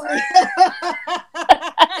 This is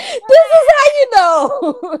how you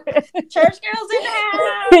know. Church girls in the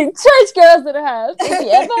house. Church girls in the house. If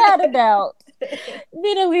you ever had a doubt,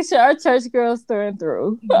 me and Alicia are church girls through and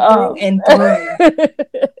through. Through and through.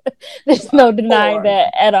 There's no denying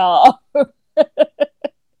that at all.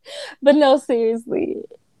 But no, seriously,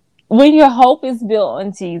 when your hope is built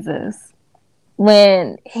on Jesus,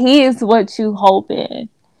 when he is what you hope in,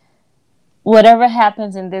 whatever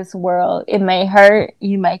happens in this world, it may hurt,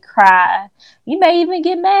 you may cry, you may even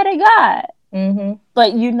get mad at God,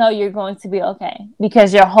 but you know you're going to be okay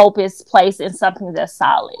because your hope is placed in something that's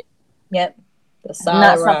solid. Yep. The solid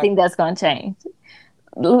not rock. Something that's going to change.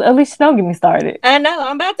 At least don't get me started. I know.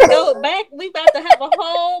 I'm about to go back. We about to have a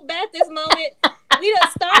whole Baptist moment. We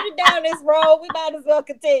done started down this road. We might as well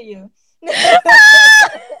continue.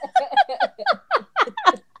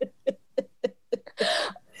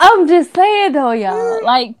 I'm just saying though, y'all.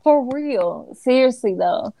 Like for real, seriously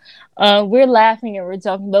though, we're laughing and we're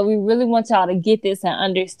joking, but we really want y'all to get this and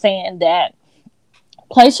understand that.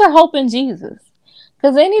 Place your hope in Jesus,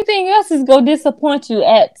 because anything else is gonna disappoint you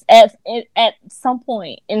at some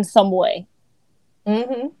point in some way.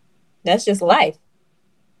 Mm-hmm. That's just life.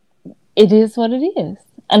 It is what it is.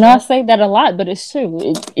 I know I say that a lot, but it's true.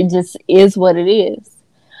 It just is what it is.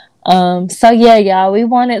 So yeah, y'all, we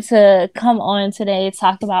wanted to come on today,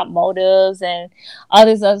 talk about motives and all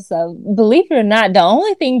this other stuff. Believe it or not, the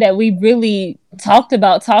only thing that we really talking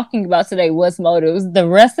about today was motives. The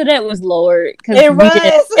rest of that was Lord. It was.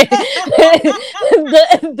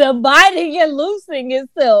 the binding and loosing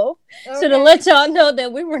itself should have let y'all know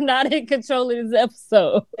that we were not in control of this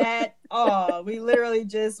episode at all. We literally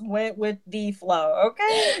just went with the flow.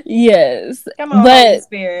 Okay. Yes. Come on, Holy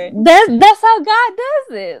Spirit. That's how God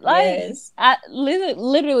does it. Like, yes. I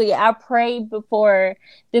literally I prayed before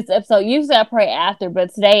this episode. Usually I pray after,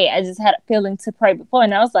 but today I just had a feeling to pray before,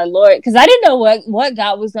 and I was like, Lord, because I didn't know what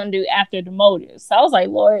God was going to do after the motives. So I was like,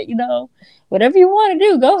 Lord, whatever you want to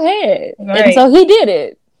do, go ahead. Right. And so He did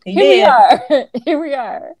it. We are. Here we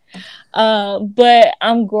are. But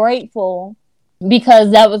I'm grateful,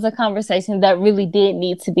 because that was a conversation that really did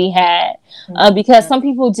need to be had. Because some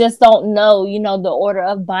people just don't know, the order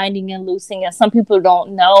of binding and loosing, and some people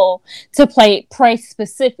don't know to pray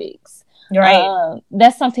specifics. Right.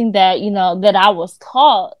 That's something that, that I was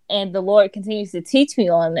taught, and the Lord continues to teach me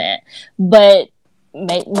on that. But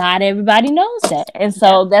not everybody knows that. And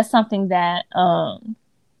so that's something that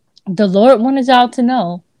the Lord wanted y'all to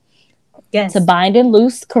know. Yes. To bind and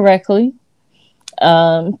loose correctly.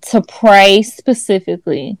 To pray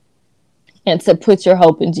specifically, and to put your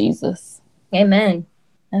hope in Jesus. Amen.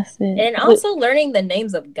 That's it. And also learning the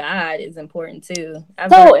names of God is important too.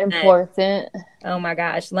 So important. Oh my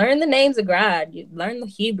gosh. Learn the names of God. You learn the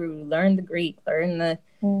Hebrew, learn the Greek, learn the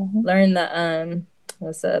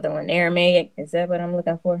what's the other one? Aramaic. Is that what I'm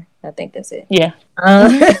looking for? I think that's it. Yeah.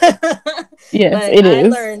 Yes, it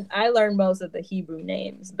is. I learned most of the Hebrew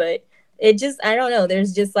names, but it just, I don't know.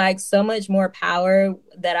 There's just like so much more power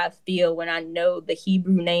that I feel when I know the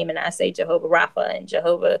Hebrew name and I say Jehovah Rapha and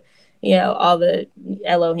Jehovah, all the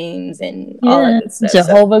Elohims and all of this stuff.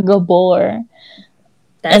 Jehovah Gabor.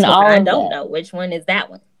 That's what I don't know. Which one is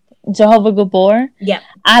that one? Jehovah Gabor? Yeah.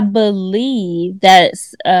 I believe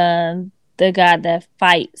that's the God that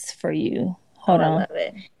fights for you. Hold on. I love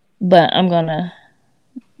it. But I'm going to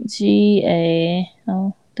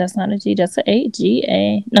that's not a G. That's an A.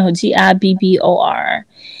 G-A. No, Gibbor.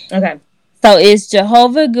 Okay. So it's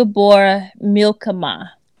Jehovah Gabor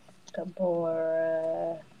Milkamah.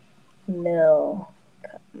 Gabor Milkamah.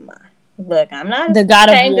 Look, I'm not the God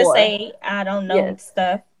of war. To say I don't know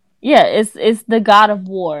stuff. Yeah, it's the God of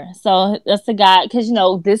war. So that's the God, because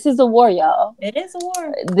this is a war, y'all. It is a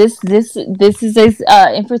war. This is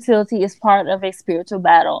infertility is part of a spiritual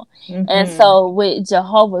battle, and so with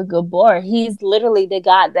Jehovah Gabor, He's literally the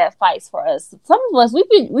God that fights for us. Some of us we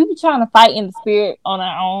be trying to fight in the spirit on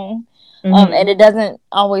our own, and it doesn't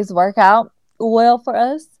always work out well for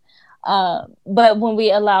us. But when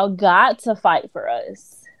we allow God to fight for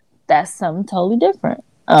us, that's something totally different.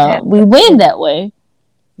 We win that way.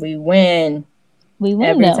 We win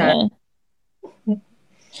every time.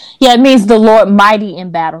 Yeah, it means the Lord mighty in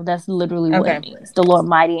battle. That's literally what it means. The Lord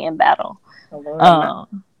mighty in battle.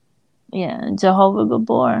 Yeah, Jehovah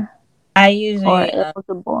Gabor. I usually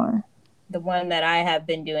Gabor. The one that I have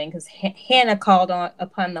been doing, because Hannah called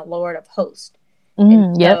upon the Lord of hosts.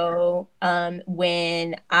 So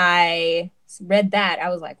when I read that, I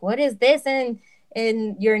was like, "What is this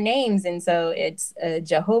in your names?" And so it's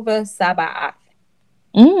Jehovah Sabaoth.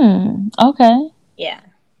 Okay. Yeah.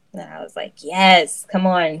 And I was like, yes, come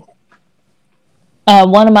on.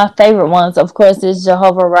 One of my favorite ones, of course, is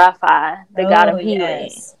Jehovah Rapha, the God of healing.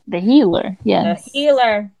 Yes. The healer. Yes. The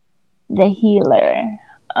healer. The healer.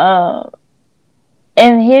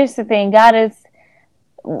 And here's the thing, God is,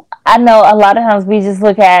 I know a lot of times we just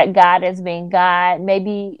look at God as being God,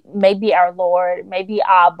 maybe our Lord, maybe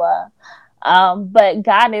Abba. But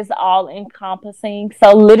God is all encompassing.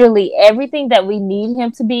 So literally everything that we need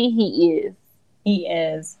Him to be, He is. He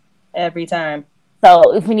is every time.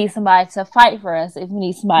 So if we need somebody to fight for us, if we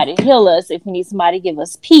need somebody to heal us, if we need somebody to give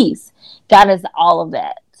us peace, God is all of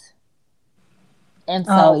that. And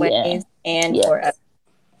so always and for us.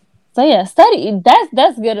 So study.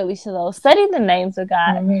 That's good, Alicia. Though, study the names of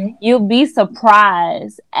God. You'll be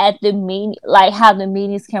surprised at the meaning, like how the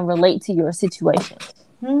meanings can relate to your situation.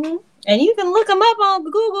 And you can look them up on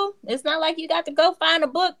Google. It's not like you got to go find a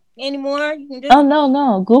book anymore. You can just Oh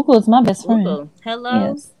no, Google is my best friend. Google.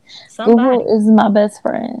 Hello, Yes, somebody. Google is my best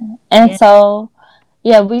friend, and Yeah. so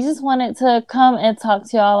yeah, we just wanted to come and talk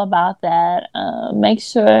to y'all about that. Make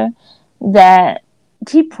sure that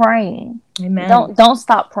keep praying. Amen. Don't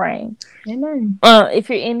stop praying. Amen. If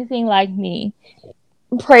you're anything like me,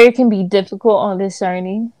 prayer can be difficult on this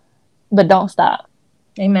journey, but don't stop.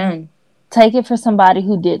 Amen. Take it for somebody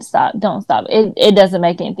who did stop. Don't stop. It doesn't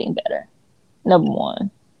make anything better. Number one,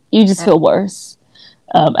 you just feel worse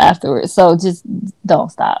afterwards. So just don't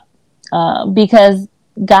stop because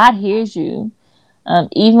God hears you.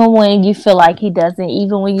 Even when you feel like he doesn't,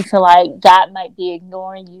 even when you feel like God might be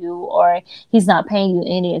ignoring you or he's not paying you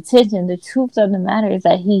any attention, the truth of the matter is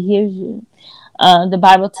that he hears you. The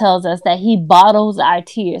Bible tells us that he bottles our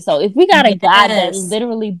tears. So if we got a God that Yes.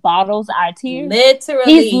 literally bottles our tears,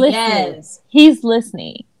 Literally, he's listening. yes. He's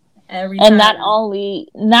listening. Every And time. not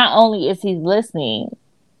only is he listening,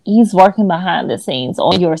 he's working behind the scenes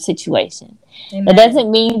on your situation. Amen. That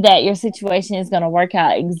doesn't mean that your situation is going to work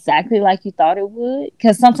out exactly like you thought it would,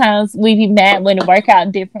 because sometimes we be mad when it work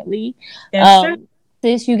out differently. That's true.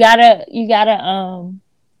 Sis, you gotta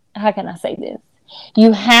how can I say this?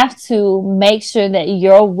 You have to make sure that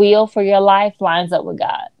your will for your life lines up with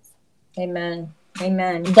God's. Amen.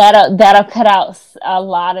 Amen. That'll cut out a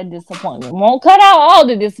lot of disappointment. Won't cut out all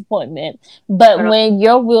the disappointment, but when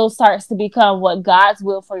your will starts to become what God's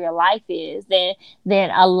will for your life is, then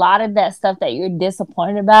a lot of that stuff that you're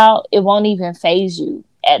disappointed about, it won't even phase you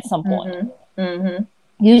at some point. Mm-hmm.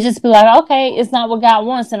 Mm-hmm. You just be like, okay, it's not what God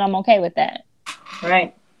wants, and I'm okay with that.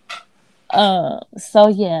 Right. So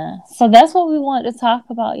yeah, so that's what we want to talk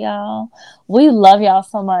about, y'all. We love y'all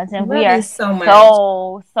so much, and we are so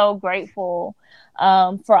grateful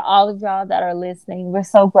for all of y'all that are listening. We're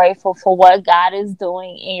so grateful for what God is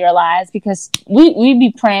doing in your lives, because we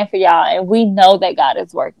be praying for y'all, and we know that God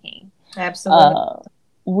is working. Absolutely.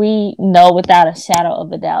 We know without a shadow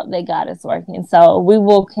of a doubt that God is working. So we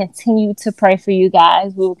will continue to pray for you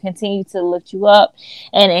guys. We will continue to lift you up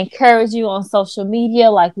and encourage you on social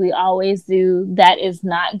media like we always do. That is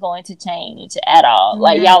not going to change at all. Mm-hmm.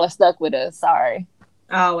 Like, y'all are stuck with us. Sorry.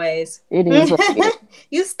 Always. It is what it is.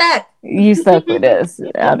 You stuck. You stuck with us.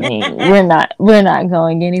 I mean, we're not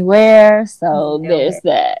going anywhere. So there's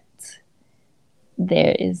that.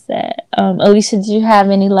 There is that. Alicia, do you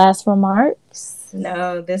have any last remarks?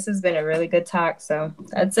 No, this has been a really good talk, so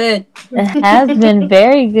that's it. It has been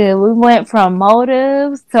very good. We went from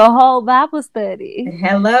motives to a whole Bible study.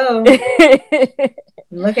 Hello.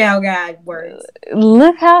 Look how God works.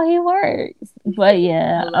 Look how he works. But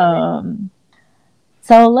yeah,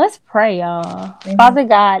 so let's pray, y'all. Amen. Father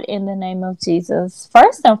God, in the name of Jesus,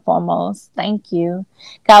 first and foremost, thank you.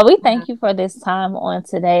 God, we thank you for this time on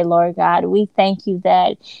today, Lord God. We thank you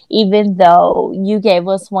that even though you gave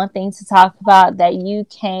us one thing to talk about, that you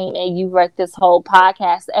came and you wrecked this whole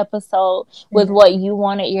podcast episode with what you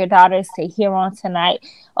wanted your daughters to hear on tonight,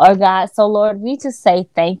 oh God. So, Lord, we just say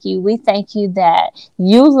thank you. We thank you that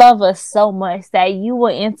you love us so much that you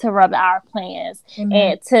will interrupt our plans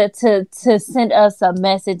and to send us a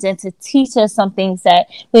message and to teach us some things that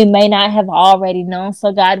we may not have already known.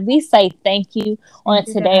 So, God, we say thank you on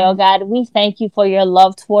today, oh God. We thank you for your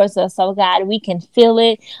love towards us, oh God. We can feel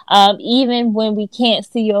it even when we can't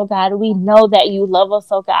see you, oh God. We know that you love us,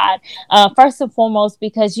 oh God. First and foremost,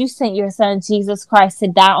 because you sent your son Jesus Christ to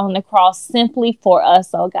die on the cross simply for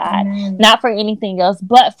us, oh God. Not for anything else,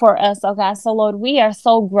 but for us, oh God. So, Lord, we are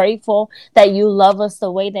so grateful that you love us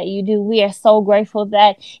the way that you do. We are so grateful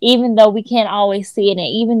that even though we can't always see it, and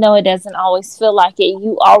even though it doesn't always feel like it,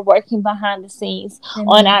 you are working behind the scenes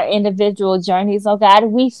on our individual journeys, oh God.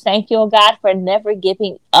 We thank you, oh God, for never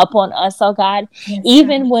giving up on us, oh God. Yes,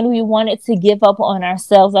 even when we wanted to give up on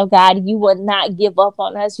ourselves, oh God, you would not give up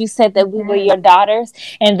on us. You said that we were your daughters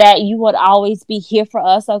and that you would always be here for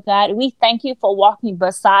us, oh God. We thank you for walking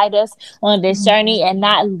beside us on this journey and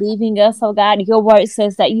not leaving us, oh God. Your word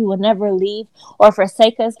says that you will never leave or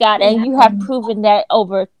forsake us, God, and you have proven that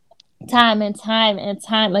over time and time and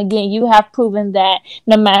time again. You have proven that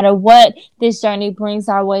no matter what this journey brings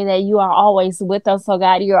our way, that you are always with us, oh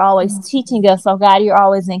God. You're always teaching us, oh God. You're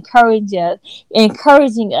always encouraging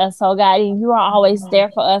us, oh God, and you are always there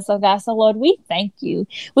for us, oh God. So, Lord, we thank you.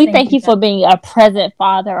 We thank you for being a present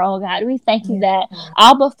Father, oh God. We thank you that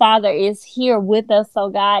Abba Father is here with us, oh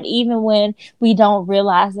God, even when we don't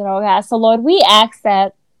realize it, oh God. So, Lord, we ask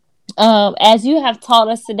that as you have taught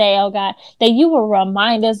us today, oh God, that you will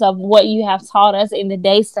remind us of what you have taught us in the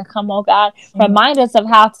days to come, oh God. Remind us of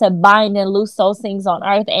how to bind and loose those things on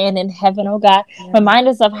earth and in heaven, oh God. Remind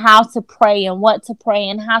us of how to pray and what to pray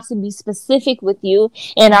and how to be specific with you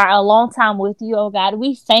in our alone time with you, oh God.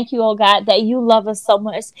 We thank you, oh God, that you love us so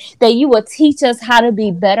much, that you will teach us how to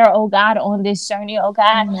be better, oh God, on this journey, oh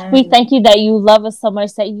God. We thank you that you love us so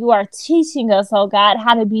much, that you are teaching us, oh God,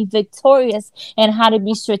 how to be victorious and how to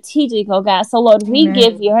be strategic, oh God. So, Lord, we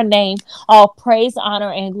give your name all praise,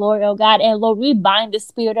 honor, and glory, oh God. And Lord, we bind the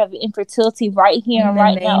spirit of infertility right here and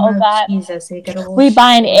right now, oh God. We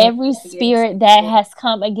bind every spirit that has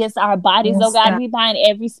come against our bodies, oh God. We bind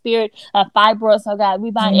every spirit of fibroids, oh God.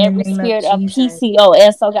 We bind every spirit of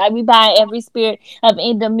PCOS, oh God. We bind every spirit of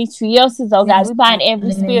endometriosis, oh God. We bind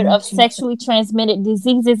every spirit of sexually transmitted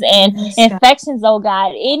diseases and infections, oh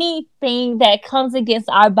God. Anything that comes against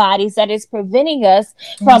our bodies that is preventing us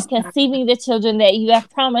from conceiving the children that you have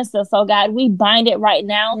promised us, oh God, we bind it right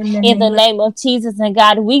now in the name of Jesus. And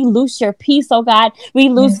God, we loose your peace, oh God. We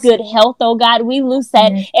lose good health, oh God. We lose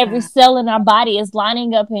that every cell in our body is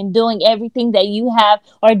lining up and doing everything that you have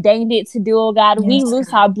ordained it to do, oh God. We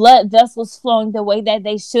lose our blood vessels flowing the way that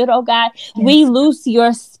they should, oh God. We lose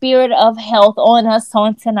your spirit of health on us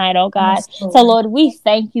on tonight, oh God. So, Lord, we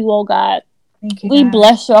thank you, oh God. We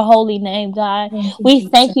bless your holy name, God. We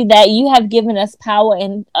thank you that you have given us power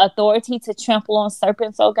and authority to trample on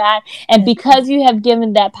serpents, oh God. And because you have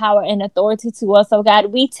given that power and authority to us, oh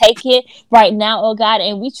God, we take it right now, oh God,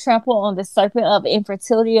 and we trample on the serpent of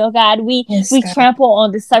infertility, oh God. We trample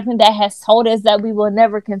on the serpent that has told us that we will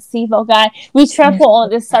never conceive, oh God. We trample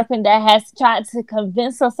on the serpent that has tried to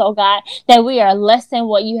convince us, oh God, that we are less than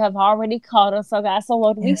what you have already called us, oh God. So,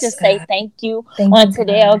 Lord, we just say thank you on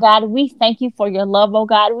today, oh God. We thank you for your love, oh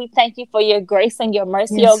God. We thank you for your grace and your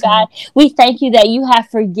mercy, oh God. We thank you that you have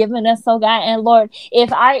forgiven us, oh God. And Lord,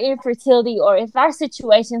 if our infertility or if our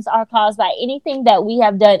situations are caused by anything that we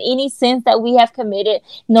have done, any sins that we have committed,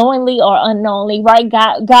 knowingly or unknowingly, right,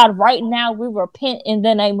 God, right now we repent in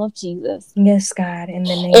the name of Jesus. Yes, God, in the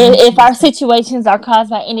name of Jesus. If our situations are caused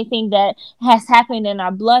by anything that has happened in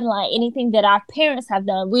our bloodline, anything that our parents have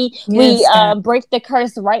done, we break the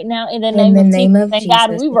curse right now in the name of Jesus. And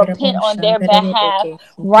God, we repent on their behalf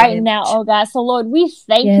right now, oh God. So, Lord, we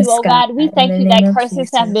thank you, oh God. We thank you that curses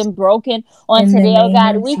have been broken on today, oh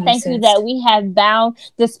God. We thank you that we have bound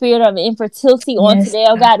the spirit of infertility on today,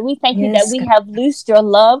 oh God. We thank you that we have loosed your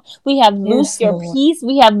love. We have loosed your peace.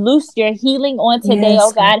 We have loosed your healing on today,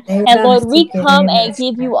 oh God. And Lord, we come and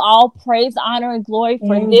give you all praise, honor, and glory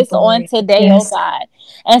for this on today, oh God.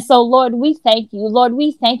 And so, Lord, we thank you. Lord,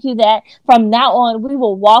 we thank you that from now on we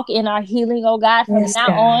will walk in our healing, oh God. From now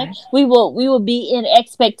on, we will be in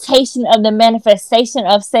expectation of the manifestation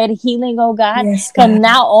of said healing, oh God. From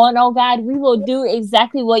now on, oh God, we will do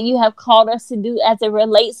exactly what you have called us to do as it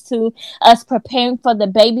relates to us preparing for the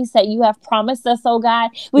babies that you have promised us, oh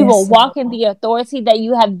God. We will walk in the authority that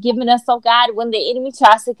you have given us, oh God. When the enemy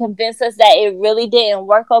tries to convince us that it really didn't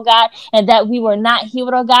work, oh God, and that we were not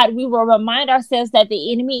healed, oh God, we will remind ourselves that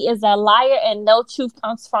the enemy is a liar and no truth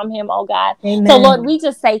comes from him, oh God. Amen. So, Lord, we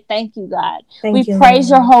just say thank you, God. We praise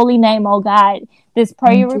your holy name, oh God. This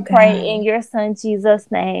prayer we pray in your son Jesus'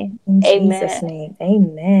 name. In Jesus' name.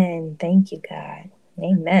 Amen. Thank you, God.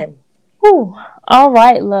 Amen. Whew. All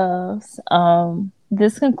right, loves.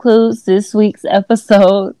 This concludes this week's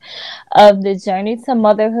episode of the Journey to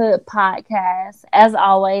Motherhood podcast. As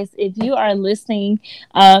always, if you are listening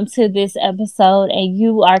to this episode and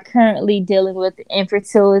you are currently dealing with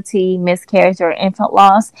infertility, miscarriage, or infant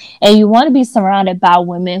loss, and you want to be surrounded by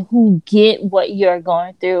women who get what you're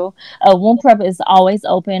going through, Womb Prep is always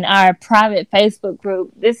open. Our private Facebook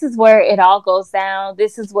group, this is where it all goes down.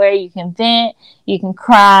 This is where you can vent, you can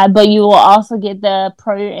cry, but you will also get the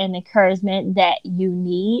prayer and encouragement that you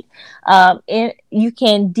need. You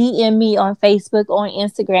can DM me on Facebook, on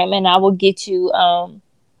Instagram, and I will get you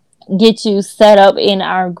set up in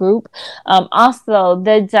our group. Also,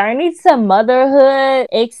 the Journey to Motherhood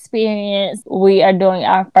experience, we are doing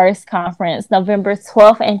our first conference November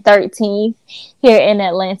 12th and 13th here in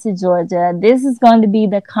Atlanta, Georgia. This is going to be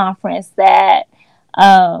the conference that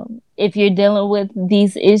if you're dealing with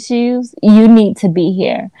these issues, you need to be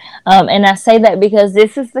here. And I say that because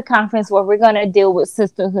this is the conference where we're going to deal with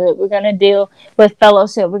sisterhood. We're going to deal with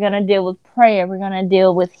fellowship. We're going to deal with prayer. We're going to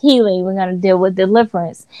deal with healing. We're going to deal with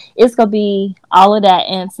deliverance. It's going to be all of that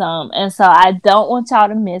and some. And so I don't want y'all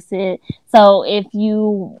to miss it. So if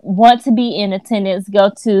you want to be in attendance, go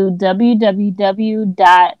to www.thej2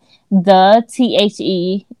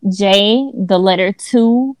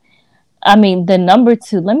 the number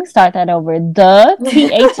 2. Let me start that over. The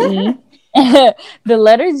THE, the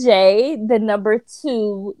letter J, the number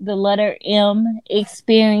 2, the letter M,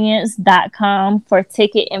 experience.com for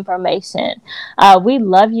ticket information. We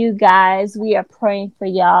love you guys. We are praying for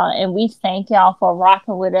y'all, and we thank y'all for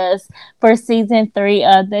rocking with us for season 3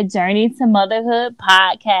 of the Journey to Motherhood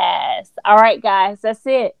podcast. All right, guys, that's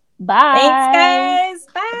it. Thanks, Bye. guys.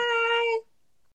 Bye.